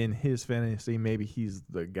if in his fantasy maybe he's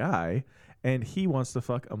the guy and he wants to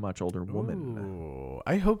fuck a much older woman. Ooh,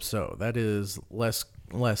 I hope so. That is less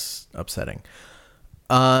upsetting.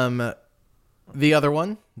 The other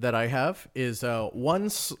one that I have is one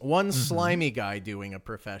slimy guy doing a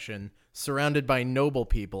profession surrounded by noble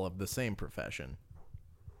people of the same profession.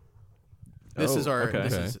 This is our okay.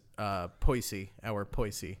 this is Poissy, our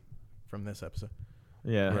Poissy from this episode.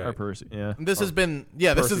 Yeah, Right. our person. Yeah. This has been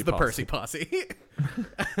this Percy is the Posse. Percy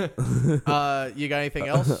Posse. You got anything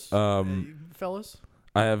else, fellas?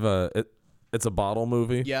 I have it's a bottle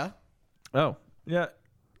movie. Yeah. Oh, yeah.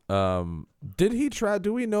 Did he try?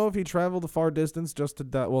 Do we know if he traveled a far distance just to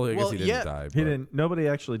die? Well, I guess Well, he didn't yeah. die. He but- didn't. Nobody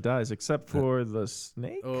actually dies except for the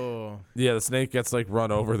snake. Oh. Yeah, the snake gets like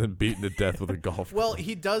run over, then beaten to death with a golf. Well,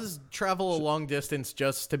 he does travel a long distance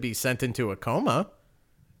just to be sent into a coma.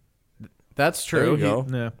 That's There true. you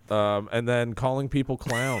go. Yeah. And then calling people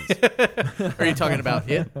clowns. Are you talking about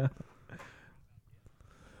it?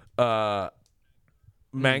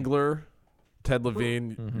 Mangler, Ted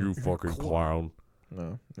Levine, you fucking clown.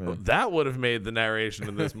 No. Yeah. That would have made the narration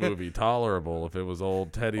in this movie tolerable if it was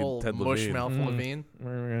old Ted Old Levine. Mushmouth Levine.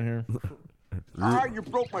 What are we got here? Ah, you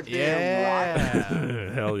broke my damn rod.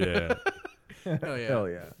 Yeah. Hell yeah. Oh yeah. Hell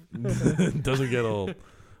yeah. Doesn't get old.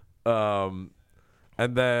 And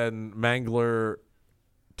then Mangler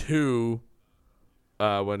 2,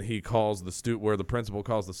 when he calls where the principal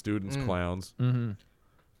calls the students clowns. Mm-hmm.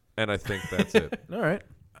 And I think that's it. All right.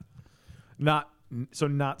 Not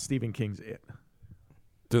Stephen King's It.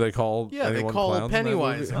 Do they call Yeah, they anyone call clowns in that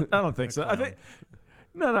Pennywise. movie? I don't think so. I think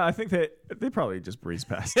I think they probably just breeze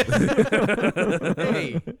past it.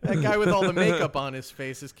 Hey, that guy with all the makeup on his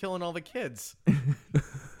face is killing all the kids.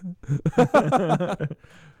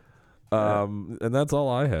 And that's all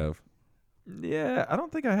I have. Yeah, I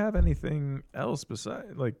don't think I have anything else besides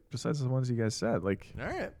the ones you guys said. Like, All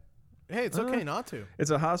right. Hey, it's okay not to.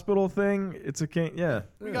 it's a hospital thing. It's a king. Yeah,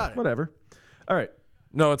 We got it. Whatever. All right.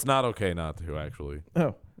 No, it's not okay not to, actually.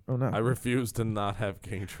 Oh no. I refuse to not have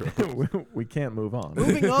King Trope. we can't move on.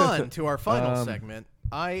 Moving on to our final segment,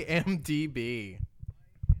 IMDb.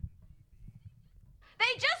 They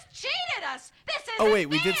just cheated us. This is Oh wait,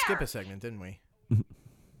 we did skip a segment, didn't we?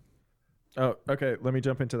 Oh, okay. Let me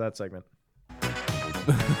jump into that segment.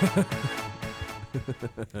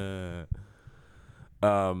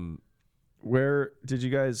 Where did you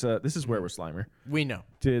guys? This is where we're Slimer. We know.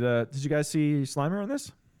 Did you guys see Slimer in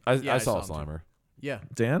this? Yeah, I I saw saw him Slimer. Yeah.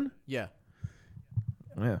 Dan? Yeah.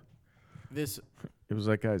 Yeah. This It was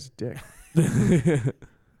that guy's dick.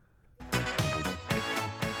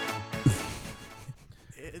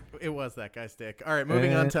 it was that guy's dick. All right,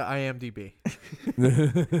 moving on And- to IMDb.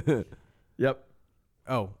 Yep.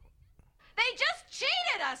 Oh. They just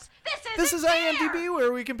cheated us. This is IMDb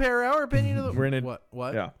where we compare our opinion of the We're in it.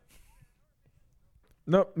 What? Yeah.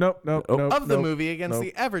 Nope. Of the movie against nope.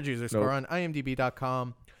 the average user score Nope. on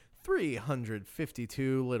IMDb.com.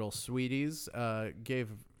 352 little sweeties gave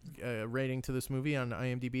a rating to this movie on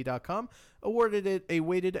IMDb.com, awarded it a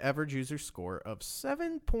weighted average user score of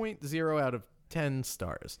 7.0 out of 10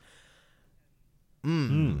 stars.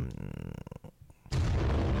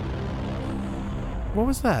 What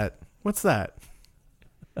was that? What's that?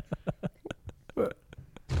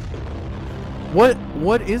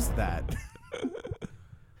 What is that?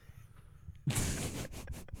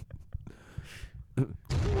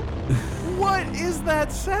 What is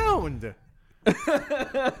that sound?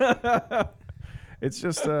 It's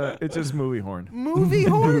just movie horn. Movie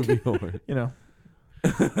horn. Movie horn. You know.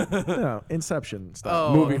 No, Inception stuff.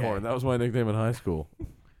 Oh, Movie okay. horn. That was my nickname in high school.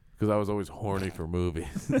 Because I was always horny for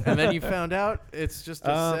movies. And then you found out it's just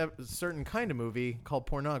a Uh, certain kind of movie called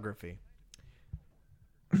pornography.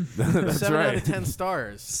 That's 7 out of right. 10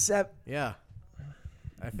 stars. Sep. Yeah.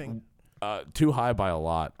 I think Too high by a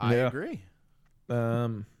lot. I Yeah. agree. All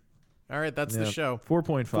All right, that's the show.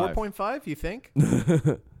 4.5. 4.5, you think?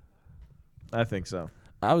 I think so.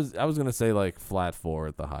 I was gonna say like flat 4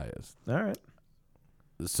 at the highest. All right.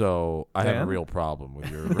 So I have a Dan? real problem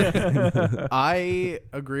with your rating. I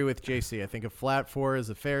agree with JC. I think a flat 4 is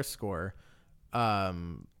a fair score.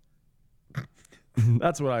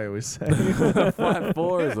 That's what I always say. Flat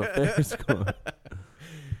 4 is a fair score.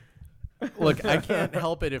 Look, I can't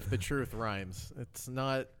help it if the truth rhymes. It's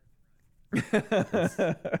not. No,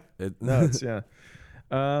 it's yeah.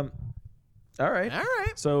 All right. All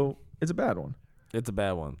right. So it's a bad one. It's a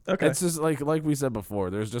bad one. Okay. It's just like we said before.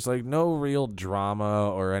 There's just like no real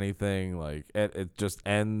drama or anything. Like it just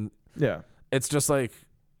end. Yeah. It's just like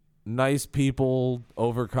nice people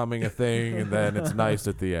overcoming a thing, and then it's nice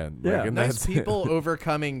at the end. Yeah. Like, and Nice that's people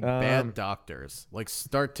overcoming bad Um, doctors, like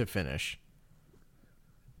start to finish.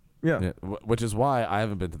 Yeah. Yeah, which is why I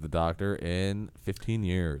haven't been to the doctor in 15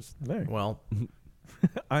 years. There. Well,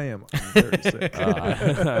 I am very sick.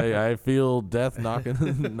 I feel death knocking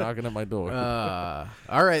knocking at my door.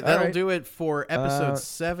 all right, that'll right. do it for episode Uh,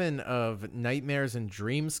 7 of Nightmares and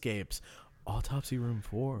Dreamscapes. Autopsy Room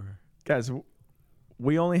 4. Guys,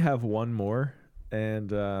 we only have one more,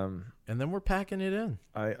 and And then we're packing it in.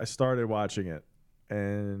 I started watching it,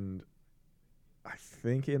 and I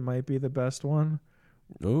think it might be the best one.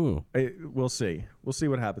 Ooh. We'll see. We'll see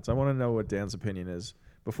what happens. I want to know what Dan's opinion is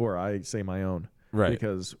before I say my own. Right.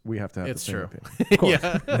 Because we have to have It's the same true.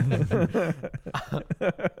 opinion.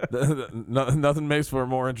 Yeah. Nothing makes for a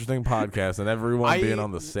more interesting podcast than everyone being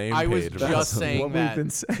on the same I was page. about just something. saying what we've that been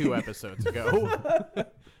saying. 2 episodes ago.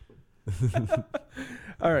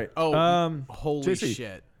 All right. Oh, holy JC.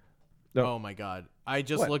 shit. No. Oh, my God. I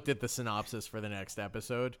just What? looked at the synopsis for the next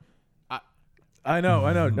episode. I know.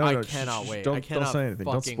 No, I no. cannot shh, wait. Don't, I cannot don't say anything.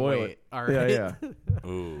 Don't fucking spoil wait. it. All right. Yeah.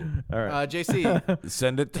 Ooh. All right. JC.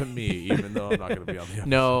 Send it to me, even though I'm not going to be on the episode.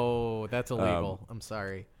 No, that's illegal. I'm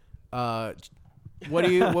sorry. What would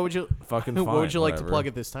you Fucking what would fine, you like to whatever. plug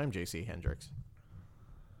at this time, JC Hendricks?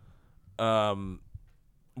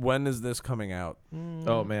 When is this coming out?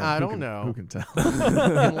 Oh man. I who don't can- know. Who can tell?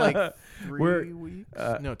 In like 3 We're, weeks?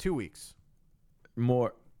 No, 2 weeks.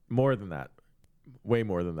 more than that. Way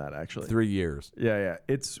more than that, actually. 3 years. Yeah.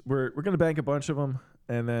 We're gonna bank a bunch of them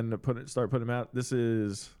and then start putting them out. This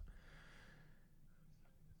is,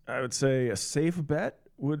 I would say, a safe bet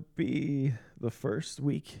would be the first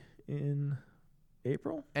week in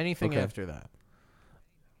April. Anything Okay. after that.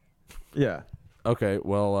 Yeah. Okay,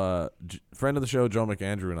 well, friend of the show, Joe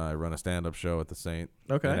McAndrew, and I run a stand-up show at the Saint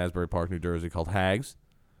Okay. in Asbury Park, New Jersey, called Hags.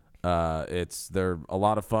 They're a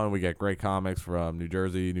lot of fun. We get great comics from New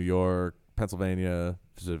Jersey, New York, Pennsylvania,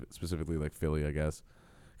 specifically like Philly, I guess.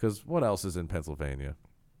 Because what else is in Pennsylvania?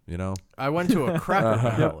 You know? I went to a Cracker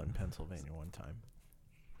Barrel in Pennsylvania one time.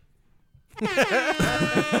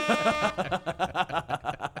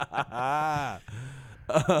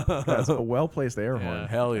 That's a well placed air Yeah. horn.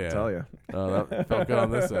 Hell I yeah! tell you. That felt good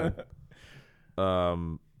on this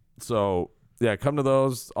end. So yeah, come to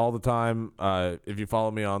those all the time. If you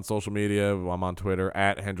follow me on social media, I'm on Twitter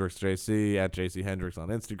at HendrixJC, at JC Hendricks on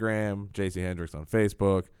Instagram, JC Hendricks on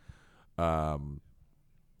Facebook.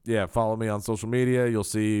 Yeah, follow me on social media. You'll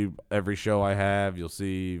see every show I have. You'll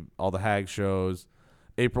see all the Hag shows.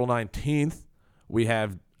 April 19th, we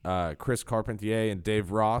have Chris Carpentier and Dave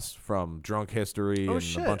Ross from Drunk History Oh and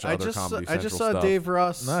shit! a bunch of I other just Comedy I just Central saw stuff. Dave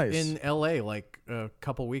Ross Nice. in L.A. like a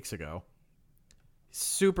couple weeks ago.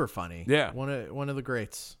 Super funny. Yeah. one of the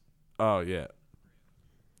greats. Oh yeah.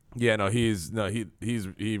 Yeah,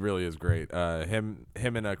 he really is great. Him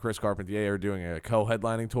and Chris Carpentier are doing a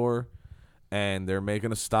co-headlining tour, and they're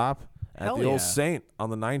making a stop at Hell the old yeah. Saint on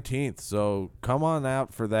the 19th. So come on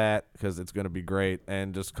out for that because it's going to be great,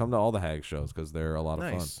 and just come to all the Hag shows because they're a lot of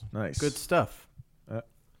Nice, Nice. good stuff. fun.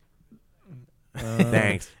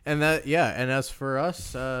 Thanks. And as for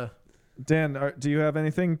us, Dan, do you have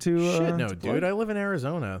anything to? shit, no, to dude, plug? I live in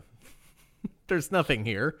Arizona. There's nothing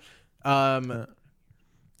here. I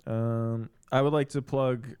would like to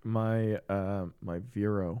plug my my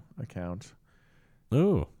Vero account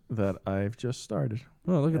Ooh. that I've just started,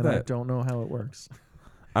 Oh, look at and I that. don't know how it works.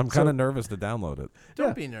 I'm kind of nervous to download it. Don't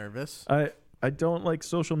Yeah. be nervous. I don't like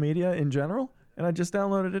social media in general, and I just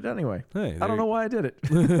downloaded it anyway. Hey, I don't know why I did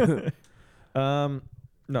it.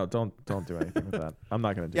 No, don't do anything with that. I'm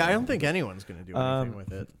not gonna do. Yeah, I don't anything think with anyone's gonna do anything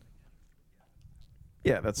with it. it.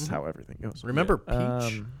 Yeah, that's how everything goes. Remember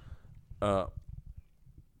Peach?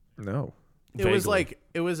 No. It was Vaguely. like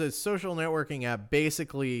it was a social networking app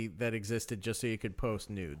basically that existed just so you could post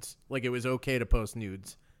nudes. Like it was okay to post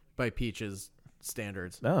nudes by Peach's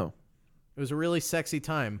standards. No. It was a really sexy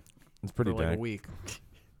time It's pretty for like dank. a week.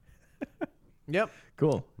 Yep.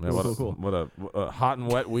 Cool. Yeah, Cool. what a hot and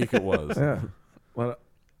wet week it was. Yeah. What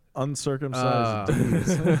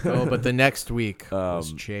uncircumcised. Oh, but the next week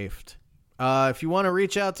was Um, chafed. If you want to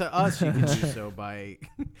reach out to us, you can do so by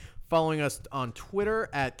following us on Twitter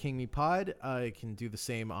at KingMePod. You can do the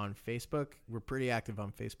same on Facebook. We're pretty active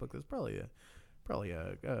on Facebook. That's probably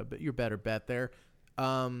your better bet there.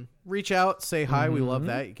 Reach out, say hi. We love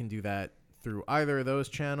that. You can do that through either of those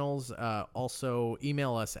channels. Also,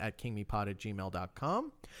 email us at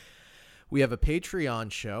kingmepod@gmail.com. We have a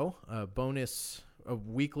Patreon show, a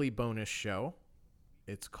weekly bonus show.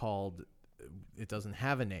 It's called, it doesn't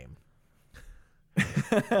have a name.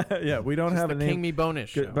 Yeah, we don't Just have the a name. King Me bonus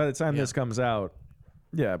show. By the time Yeah. this comes out,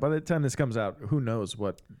 by the time this comes out, who knows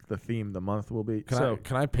what the theme of the month will be?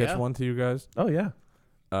 Can I pitch Yeah. one to you guys? Oh yeah.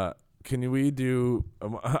 Can we do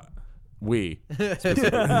we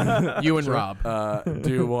You and Rob.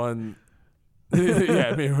 do one?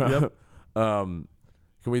 Yeah, me and Rob.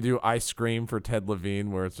 Can we do I Scream for Ted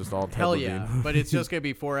Levine, where it's just all Ted Hell Levine? yeah. But it's just going to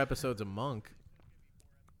be 4 episodes of Monk.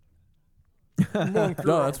 No,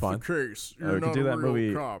 that's fine. Case. we could do that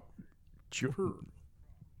movie.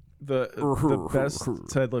 The best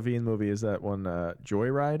Ted Levine movie is that one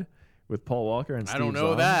Joyride with Paul Walker and Steve I don't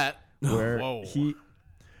know Zahn, that. where Whoa.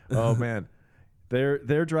 oh man,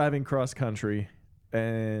 they're driving cross country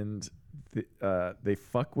and they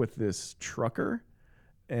fuck with this trucker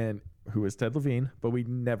and who is Ted Levine, but we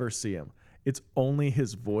never see him. It's only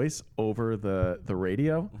his voice over the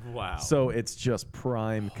radio. Wow. So it's just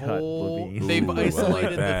prime cut Levine. They've Ooh, I like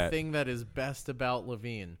isolated the that. thing that is best about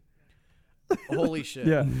Levine. Holy shit.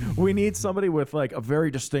 Yeah, we need somebody with like a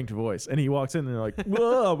very distinct voice, and he walks in and they're like,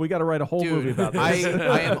 "Whoa, we got to write a whole movie Dude, about I this."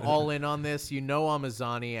 am all in on this. You know I'm a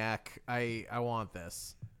Zoniac. I want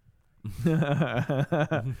this.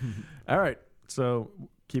 All right, so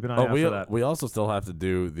keep an eye out for that. we also still have to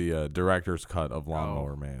do the director's cut of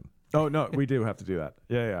Lawnmower Man. Oh no, we do have to do that.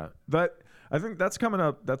 Yeah. That I think that's coming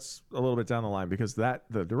up. That's a little bit down the line because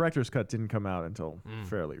the director's cut didn't come out until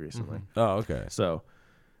fairly recently. Oh, okay. So,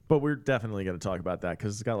 but we're definitely going to talk about that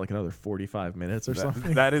because it's got like another 45 minutes or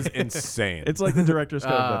something. That is insane. It's like the director's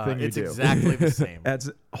cut of the thing it's you do. exactly the same. Adds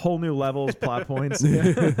whole new levels, plot points.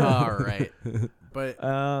 All right. But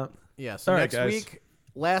yeah, so all right, next guys. week,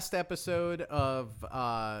 last episode of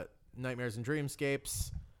Nightmares and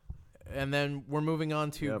Dreamscapes. And then we're moving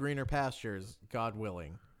on to Greener Pastures, God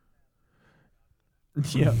willing.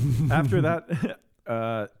 Yeah. After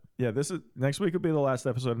that, this is next week will be the last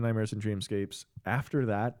episode of Nightmares and Dreamscapes. After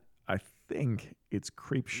that, I think it's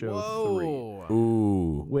Creepshow 3,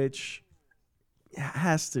 Ooh. which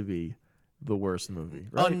has to be the worst movie.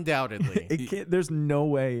 Right? Undoubtedly. It can't. There's no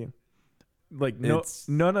way. Like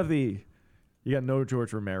none of the. You got no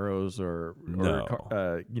George Romero's or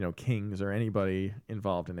No. Kings or anybody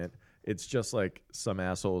involved in it. It's just like some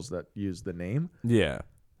assholes that use the name. Yeah.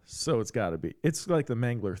 So it's got to be. It's like the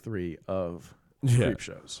Mangler 3 of creep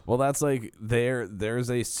shows. Well, that's like there's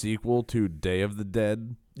a sequel to Day of the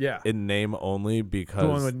Dead Yeah. in name only because The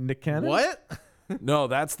one with Nick Cannon? What? no,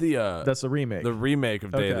 that's the That's the remake. the remake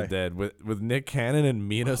of Day of the Okay. Dead with Nick Cannon and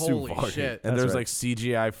Mina Holy Suvari. shit. And That's there's right. like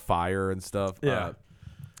CGI fire and stuff. Yeah.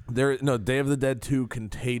 Day of the Dead 2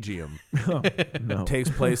 Contagium no. takes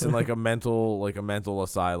place in like a mental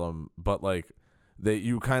asylum, but like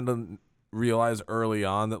you kind of realize early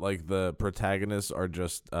on that like the protagonists are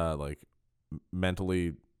just like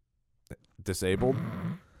mentally disabled.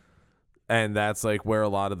 And that's like where a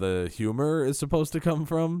lot of the humor is supposed to come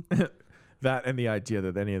from. That and the idea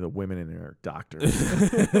that any of the women in there are doctors.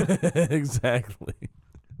 Exactly.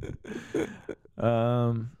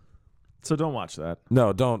 So don't watch that.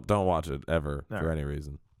 No, don't watch it ever All for right. any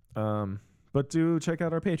reason. But do check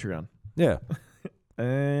out our Patreon. Yeah.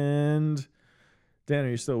 And Dan, are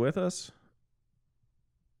you still with us?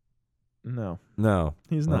 No, No.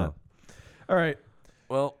 he's Oh. not. All right.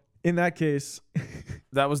 Well, In that case,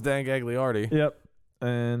 that was Dan Gagliardi. yep.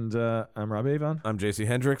 And I'm Rob Avon. I'm JC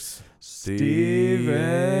Hendricks. Stephen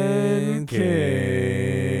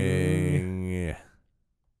King.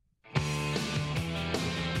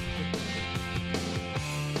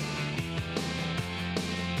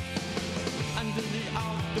 Under the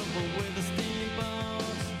October with the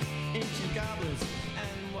steamboats, ancient goblins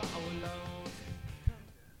and wallows.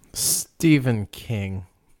 Stephen King.